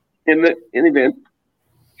participating in the event.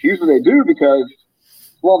 Usually they do because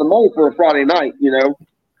it's a lot of money for a Friday night,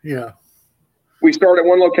 Yeah. We start at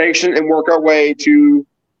one location and work our way to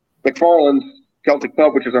McFarland's Celtic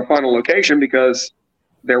Pub, which is our final location because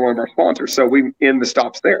they're one of our sponsors. So we end the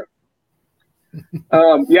stops there.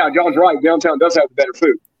 Yeah, John's right. Downtown does have better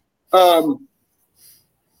food.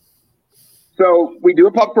 So we do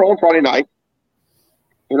a pub crawl on Friday night,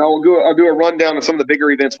 and I'll do a rundown of some of the bigger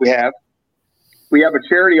events we have. We have a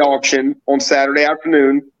charity auction on Saturday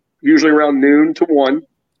afternoon, usually around noon to 1.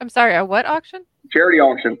 I'm sorry, a what auction? Charity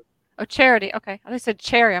auction. Oh, charity. Okay. They said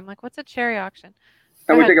cherry. I'm like, what's a cherry auction?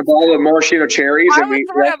 And we take a bottle of maraschino cherries. I'm like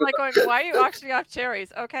going, why are you auctioning off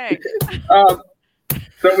cherries? Okay.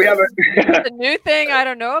 So we have it's a new thing I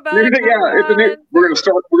don't know about. It's a new. We're gonna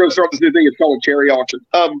start this new thing. It's called a cherry auction.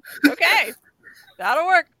 Okay, that'll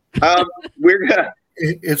work. We're gonna.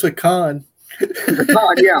 It's a con. It's a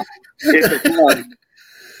con, yeah. It's a con.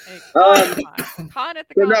 Con at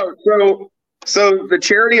the con. So the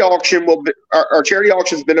charity auction will be, our charity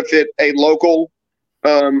auctions benefit a local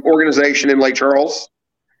organization in Lake Charles.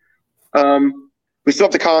 We still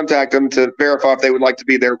have to contact them to verify if they would like to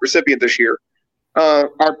be their recipient this year.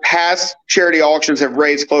 Our past charity auctions have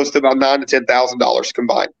raised close to about $9,000 to $10,000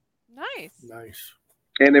 combined. Nice.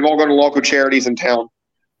 And they've all gone to local charities in town.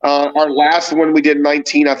 Our last one we did in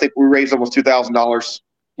 2019, I think we raised almost $2,000,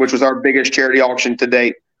 which was our biggest charity auction to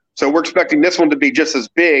date. So we're expecting this one to be just as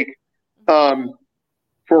big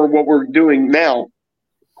for what we're doing now.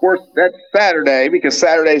 Of course, that's Saturday because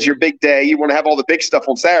Saturday is your big day. You want to have all the big stuff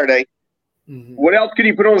on Saturday. Mm-hmm. What else can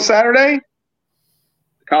you put on Saturday?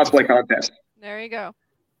 Cosplay contest. There you go.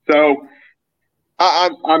 So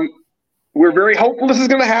we're very hopeful this is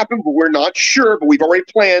going to happen, but we're not sure. But we've already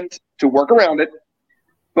planned to work around it.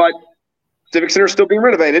 But Civic Center is still being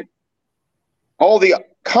renovated. All the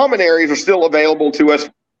common areas are still available to us.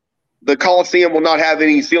 The Coliseum will not have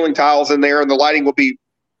any ceiling tiles in there, and the lighting will be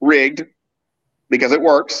rigged because it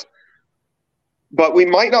works. But we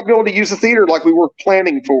might not be able to use the theater like we were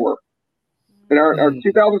planning for. And our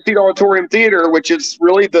 2,000-seat auditorium theater, which is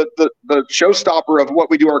really the showstopper of what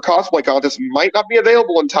we do our cosplay contest, might not be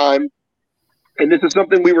available in time. And this is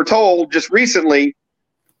something we were told just recently,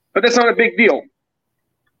 but that's not a big deal.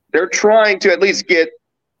 They're trying to at least get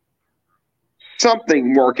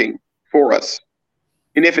something working for us.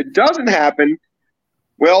 And if it doesn't happen,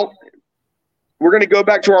 well, we're going to go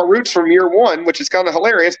back to our roots from year 1, which is kind of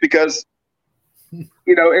hilarious because,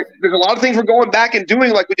 there's a lot of things we're going back and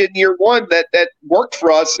doing like we did in year 1 that worked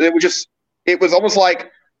for us. And it was almost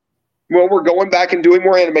like, well, we're going back and doing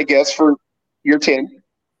more anime guests for year 10.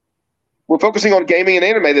 We're focusing on gaming and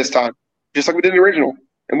anime this time, just like we did in the original.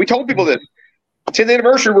 And we told people this. 10th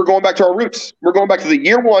anniversary, we're going back to our roots. We're going back to the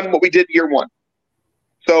year 1, what we did year 1.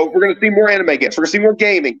 So we're going to see more anime guests. We're going to see more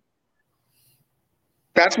gaming.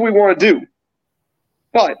 That's what we want to do.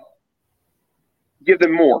 But give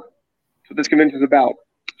them more. That's what this convention is about.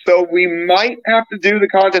 So we might have to do the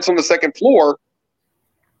contents on the second floor,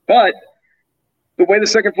 but the way the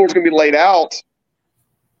second floor is going to be laid out,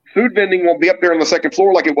 food vending won't be up there on the second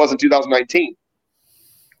floor like it was in 2019.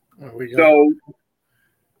 So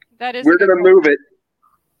we're going to move it.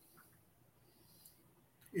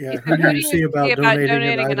 Yeah, who do you see about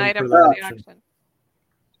donating an item for the auction?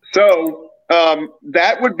 So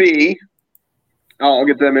that would be, I'll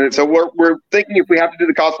get to that in a minute. So we're thinking if we have to do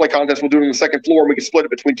the cosplay contest, we'll do it on the second floor and we can split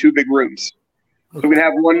it between 2 big rooms. Okay. So we can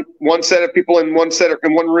have one set of people in one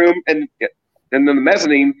room and then the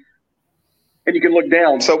mezzanine, and you can look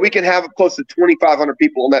down. So we can have close to 2,500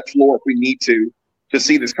 people on that floor if we need to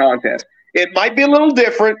see this contest. It might be a little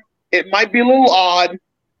different. It might be a little odd.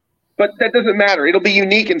 But that doesn't matter. It'll be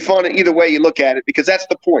unique and fun either way you look at it because that's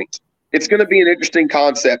the point. It's going to be an interesting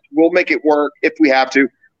concept. We'll make it work if we have to.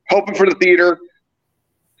 Hoping for the theater.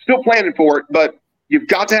 Still planning for it, but you've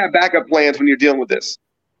got to have backup plans when you're dealing with this.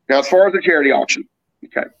 Now, as far as the charity auction,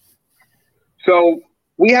 okay. So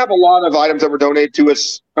we have a lot of items that were donated to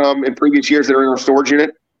us in previous years that are in our storage unit.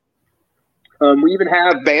 We even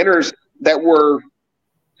have banners that were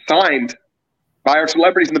signed by our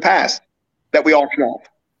celebrities in the past that we auction off.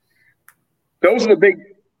 Those are the big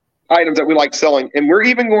items that we like selling, and we're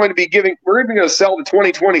even going to sell the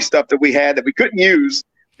 2020 stuff that we had that we couldn't use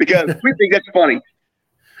because we think that's funny.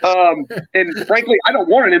 And frankly, I don't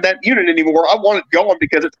want it in that unit anymore. I want it gone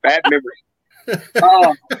because it's bad memory.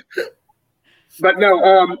 But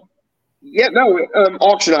no,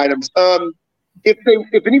 auction items.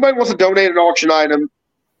 If anybody wants to donate an auction item,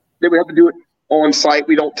 they would have to do it on site.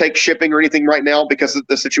 We don't take shipping or anything right now because of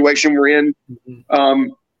the situation we're in.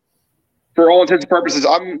 For all intents and purposes,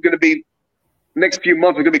 I'm going to be next few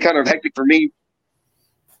months are going to be kind of hectic for me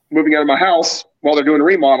moving out of my house while they're doing a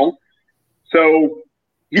remodel. So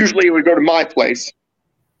usually it would go to my place.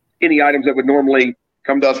 Any items that would normally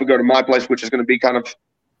come to us would go to my place, which is going to be kind of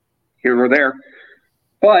here or there.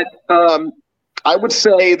 But I would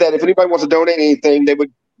say that if anybody wants to donate anything, they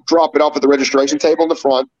would drop it off at the registration table in the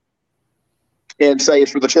front and say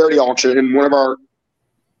it's for the charity auction. And one of our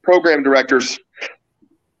program directors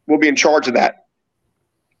will be in charge of that.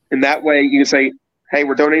 And that way you can say, hey,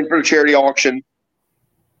 we're donating for the charity auction.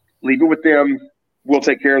 Leave it with them. We'll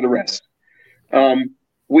take care of the rest.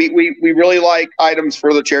 We really like items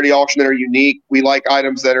for the charity auction that are unique. We like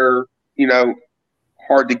items that are,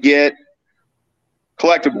 hard to get.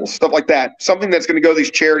 Collectibles, stuff like that. Something that's going to go to these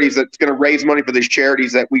charities, that's going to raise money for these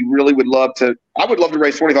charities that we really would love to. I would love to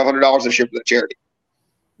raise $2,500 this year for that charity.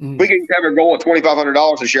 We can have a goal of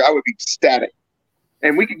 $2,500 this year. I would be ecstatic.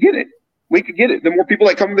 And we could get it. The more people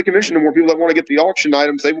that come to the convention, the more people that want to get the auction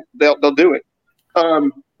items, they'll do it.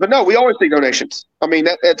 But no, we always take donations. I mean,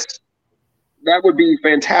 that would be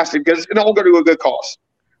fantastic because it'll all go to a good cause.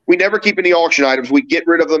 We never keep any auction items. We get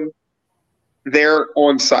rid of them there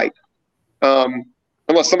on site.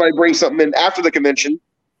 Unless somebody brings something in after the convention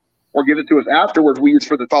or gives it to us afterwards, we use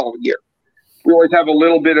for the following year. We always have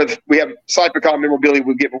we have CyPhaCon memorabilia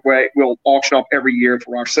we'll auction off every year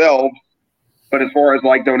for ourselves. But as far as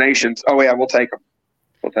like donations, we'll take them.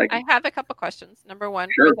 I have a couple questions. Number one,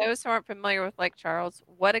 Sure. For those who aren't familiar with Lake Charles,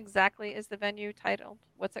 what exactly is the venue titled?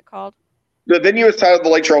 What's it called? The venue is titled the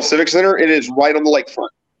Lake Charles Civic Center. It is right on the lakefront.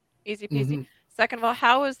 Easy peasy. Second of all,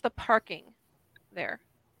 how is the parking there?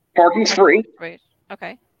 Parking's free.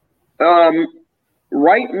 Okay.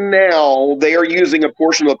 Right now, they are using a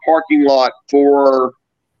portion of the parking lot for,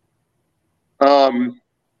 I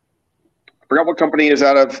forgot what company is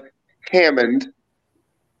out of Hammond.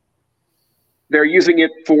 They're using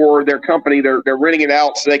it for their company. They're renting it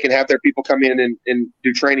out so they can have their people come in and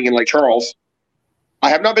do training in Lake Charles. I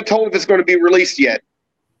have not been told if it's going to be released yet.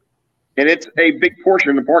 And it's a big portion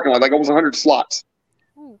of the parking lot, like almost 100 slots.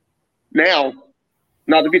 Ooh. Now,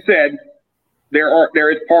 not to be said, there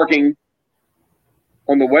is parking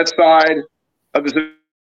on the west side of the city.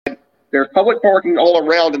 There's public parking all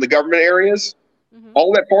around in the government areas.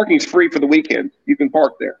 All that parking is free for the weekend. You can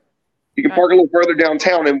park there. You can park a little further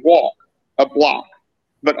downtown and walk a block.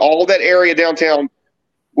 But all that area downtown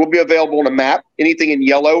will be available on a map. Anything in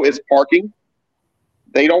yellow is parking.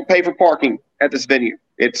 They don't pay for parking at this venue.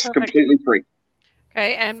 It's completely free.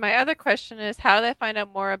 Okay, and my other question is, how do they find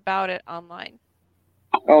out more about it online?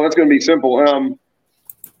 Oh, that's going to be simple.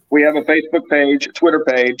 We have a Facebook page, Twitter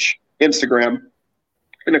page, Instagram,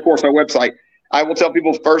 and of course our website. I will tell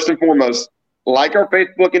people first and foremost, like our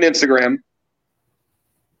Facebook and Instagram.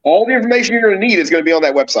 All the information you're going to need is going to be on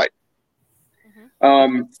that website.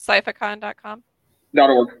 CyPhaCon.com?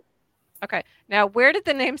 .org. Okay. Now, where did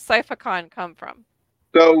the name CyPhaCon come from?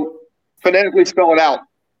 So, phonetically spell it out.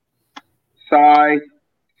 CyPhaCon.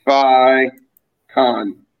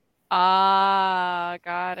 Ah,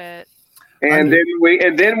 got it. And then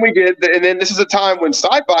we did, and then this is a time when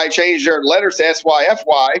Sci-Fi changed their letters to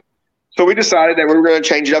SYFY. So we decided that we were going to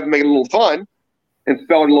change it up and make it a little fun and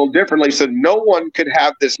spell it a little differently so no one could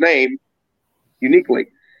have this name uniquely.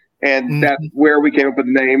 And that's where we came up with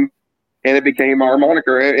the name, and it became our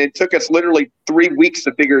moniker. It took us literally 3 weeks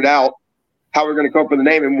to figure it out, how we're going to come up with the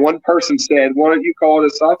name. And one person said, why don't you call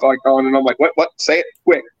it a CyPhaCon? And I'm like, what? Say it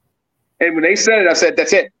quick. And when they said it, I said,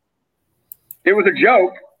 that's it. It was a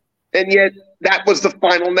joke, and yet that was the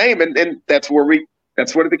final name, and that's what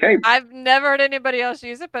it became. I've never heard anybody else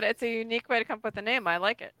use it, but it's a unique way to come up with a name. I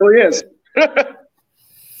like it. Oh, yes.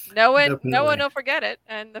 No one will forget it.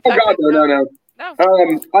 And the Oh, fact God, no.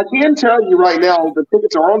 I can tell you right now, the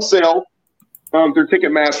tickets are on sale through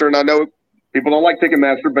Ticketmaster, and I know people don't like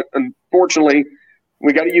Ticketmaster, but unfortunately,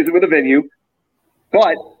 we got to use it with a venue.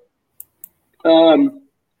 But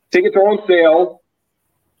tickets are on sale,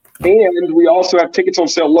 and we also have tickets on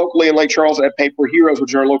sale locally in Lake Charles at Paper Heroes,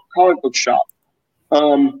 which is our local comic book shop.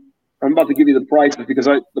 I'm about to give you the prices because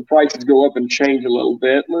the prices go up and change a little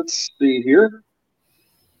bit. Let's see here.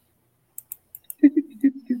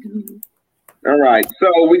 All right,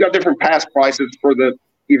 so we got different pass prices for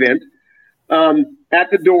event. At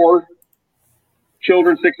the door,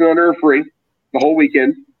 children 6 and under are free the whole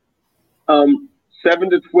weekend. 7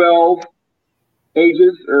 to 12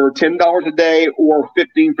 ages are $10 a day or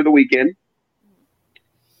 $15 for the weekend.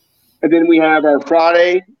 And then we have our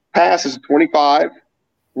Friday pass is $25.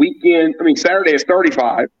 Saturday is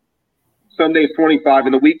 $35. Sunday is $25,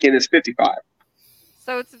 and the weekend is $55.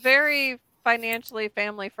 So it's very financially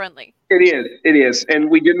family friendly. It is. And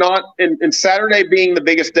we do not, and Saturday being the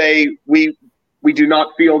biggest day, we do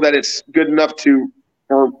not feel that it's good enough to,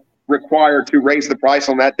 or required to raise the price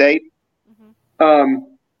on that date.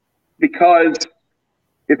 Because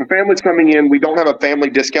if a family's coming in, we don't have a family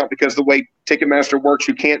discount because the way Ticketmaster works,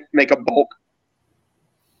 you can't make a bulk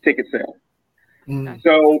ticket sale.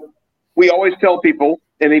 So we always tell people,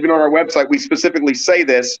 and even on our website, we specifically say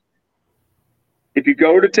this: if you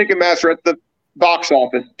go to Ticketmaster at the box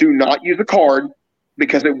office, do not use a card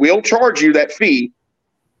because it will charge you that fee.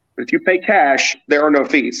 But if you pay cash, there are no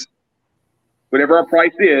fees. Whatever our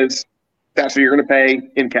price is, that's what you're going to pay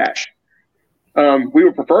in cash. We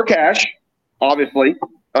would prefer cash, obviously,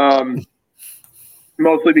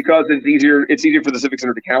 mostly because it's easier for the Civic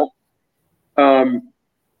Center to count.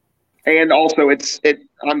 And also,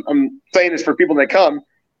 I'm saying this for people that come.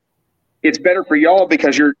 It's better for y'all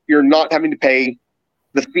because you're not having to pay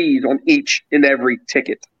the fees on each and every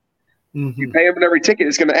ticket. You pay them on every ticket,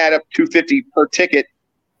 it's going to add up $250 per ticket.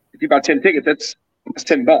 If you buy 10 tickets, that's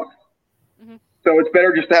 $10. So it's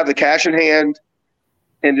better just to have the cash in hand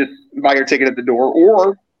and just buy your ticket at the door,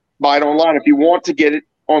 or buy it online if you want to get it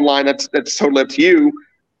online. That's totally up to you.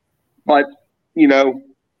 But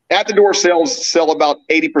at the door sell about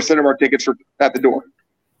 80% of our tickets are at the door.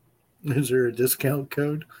 Is there a discount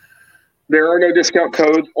code? There are no discount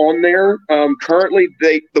codes on there. Currently,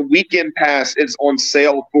 the weekend pass is on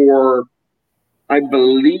sale for, I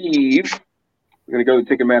believe, I'm going to go to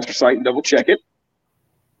the Ticketmaster site and double check it.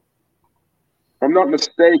 If I'm not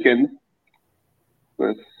mistaken,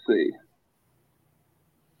 let's see.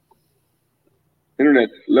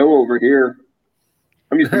 Internet's low over here.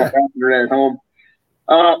 I'm using my internet at home.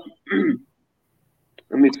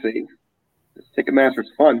 Let me see.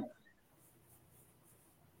 Ticketmaster's fun.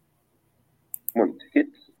 One ticket.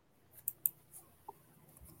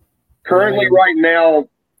 Currently, right now,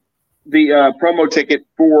 the promo ticket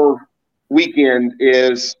for weekend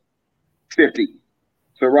is $50.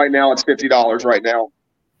 So right now it's $50 right now.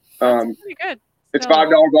 That's pretty good. It's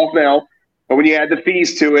 $5 off now, but when you add the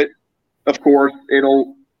fees to it, of course,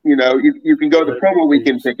 it'll you can go to the promo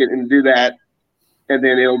weekend ticket and do that, and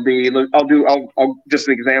then it'll be. I'll just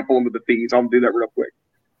an example with the fees. I'll do that real quick.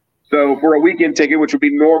 So for a weekend ticket, which would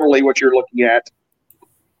be normally what you're looking at,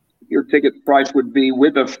 your ticket price would be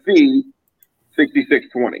with a fee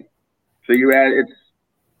 $66.20. So you add, it's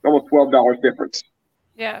almost $12 difference.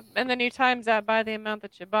 Yeah, and then you times that by the amount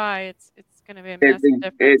that you buy, it's going to be a massive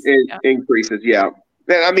difference. It increases, yeah.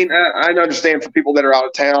 And I mean, I understand for people that are out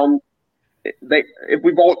of town,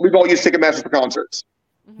 we've all used Ticketmaster for concerts.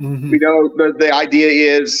 We know the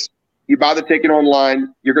idea is you buy the ticket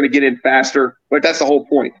online, you're going to get in faster, but that's the whole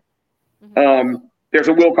point. There's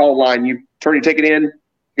a will call line. You turn your ticket in,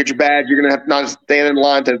 get your badge. You're going to have not stand in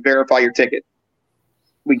line to verify your ticket.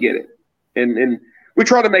 We get it, and we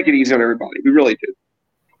try to make it easy on everybody. We really do.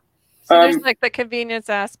 So there's like the convenience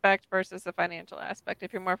aspect versus the financial aspect.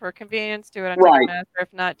 If you're more for convenience, do it on Ticketmaster.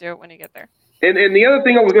 If not, do it when you get there. And the other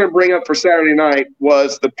thing I was going to bring up for Saturday night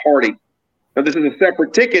was the party. Now, this is a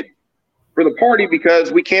separate ticket for the party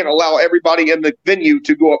because we can't allow everybody in the venue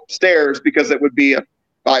to go upstairs because it would be a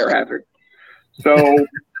fire hazard. So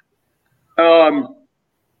it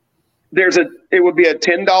would be a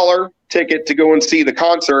 $10 ticket to go and see the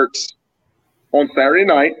concerts on Saturday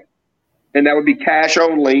night, and that would be cash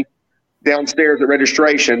only downstairs at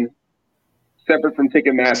registration, separate from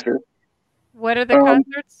Ticketmaster. What are the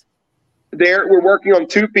concerts? We're working on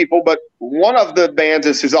 2 people, but one of the bands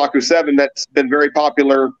is Suzaku 7 that's been very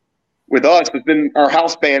popular with us. It's been our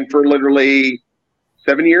house band for literally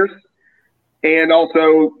 7 years. And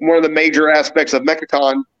also one of the major aspects of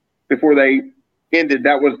MechaCon before they ended,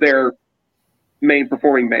 that was their main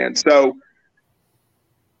performing band. So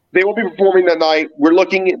they will be performing that night. We're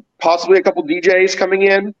looking at possibly a couple DJs coming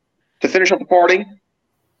in to finish up the party,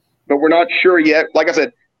 but we're not sure yet. Like I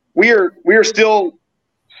said, we are still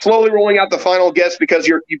slowly rolling out the final guests because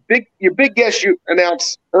your big guests you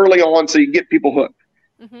announce early on so you get people hooked.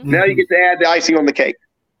 Now you get to add the icing on the cake,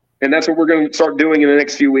 and that's what we're going to start doing in the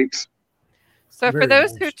next few weeks. So for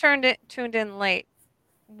those who tuned in late,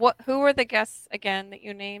 who were the guests again that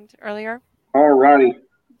you named earlier? All righty.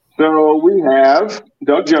 So we have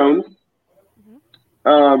Doug Jones,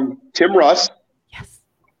 Tim Russ, yes,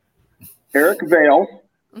 Eric Vale,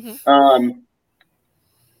 Mm-hmm.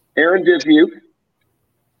 Aaron Dismuke,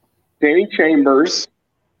 Danny Chambers,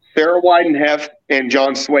 Sarah Weidenheft, and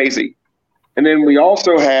John Swayze. And then we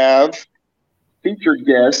also have featured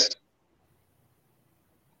guest,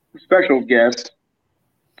 special guest.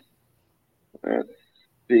 Let's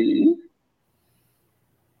see.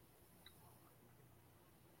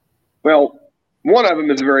 Well, one of them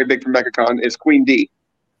is very big for MechaCon, is Queen D,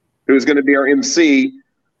 who is going to be our MC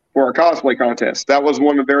for our cosplay contest. That was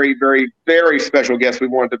one of the very, very, very special guests we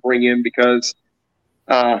wanted to bring in because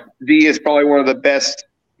D is probably one of the best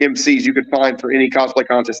MCs you could find for any cosplay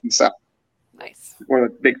contest in the South. Nice. One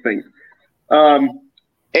of the big things.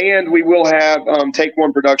 And we will have Take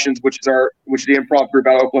One Productions, which is the improv group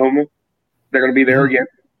out of Oklahoma. They're going to be there again,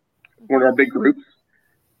 one of our big groups.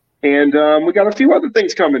 And we got a few other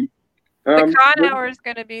things coming. The Con Hour is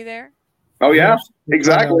going to be there. Oh yeah, Yes,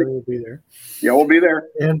 exactly. We'll be there. Yeah, we'll be there.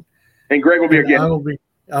 And Greg will be again.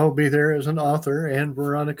 I will be there as an author, and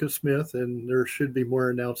Veronica Smith, and there should be more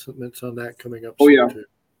announcements on that coming up. Oh soon yeah, too.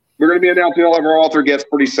 We're going to be announcing all of our author guests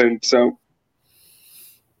pretty soon. So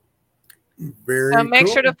very. Make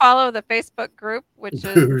cool. sure to follow the Facebook group, which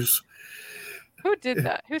is Booze. who did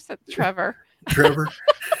that? Who said Trevor? Trevor.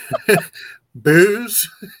 Booze.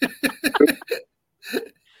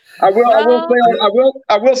 I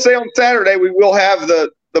will say on Saturday we will have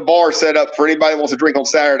the bar set up for anybody that wants to drink on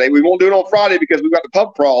Saturday. We won't do it on Friday because we've got the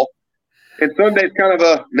pub crawl, and Sunday's kind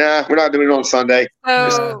of we're not doing it on Sunday.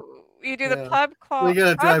 So you do the pub crawl. We got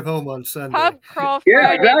to drive home on Sunday. Pub crawl Yeah,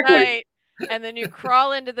 Friday exactly. night, and then you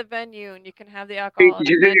crawl into the venue and you can have the alcohol.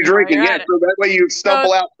 You're drinking, yeah. So that way you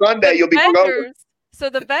stumble out Sunday, you'll be hungover. So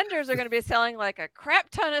the vendors are going to be selling like a crap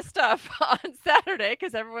ton of stuff on Saturday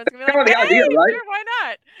because everyone's going to be Kind like, of the idea, right? Sure, why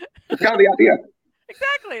not? It's kind of the idea.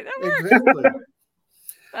 Exactly. That works. Exactly.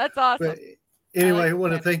 That's awesome. But anyway, I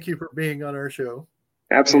want to thank you for being on our show.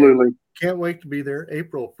 Absolutely. And can't wait to be there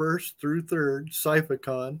April 1st through 3rd,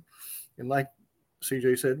 CyPhaCon. And like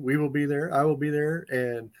CJ said, we will be there. I will be there.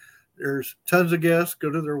 And there's tons of guests. Go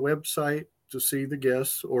to their website to see the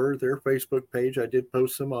guests or their Facebook page. I did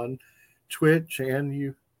post them on Twitch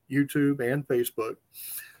and YouTube and Facebook.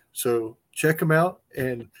 So check them out.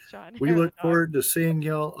 And John, we look forward to seeing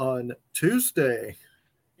y'all on Tuesday.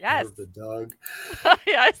 Yes. The dog.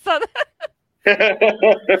 Yeah, I saw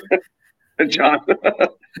that. John.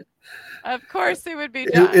 Of course it would be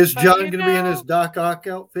John. Is John going to be in his Doc Ock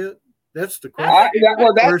outfit? That's the question.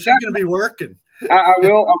 Or is he going to be working? I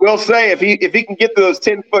will say if he can get to those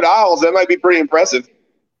 10-foot aisles, that might be pretty impressive.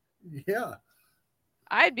 Yeah.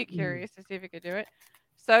 I'd be curious to see if he could do it.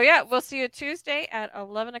 So yeah, we'll see you Tuesday at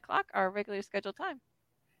 11 o'clock, our regularly scheduled time.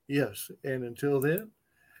 Yes. And until then,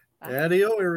 adios, everybody.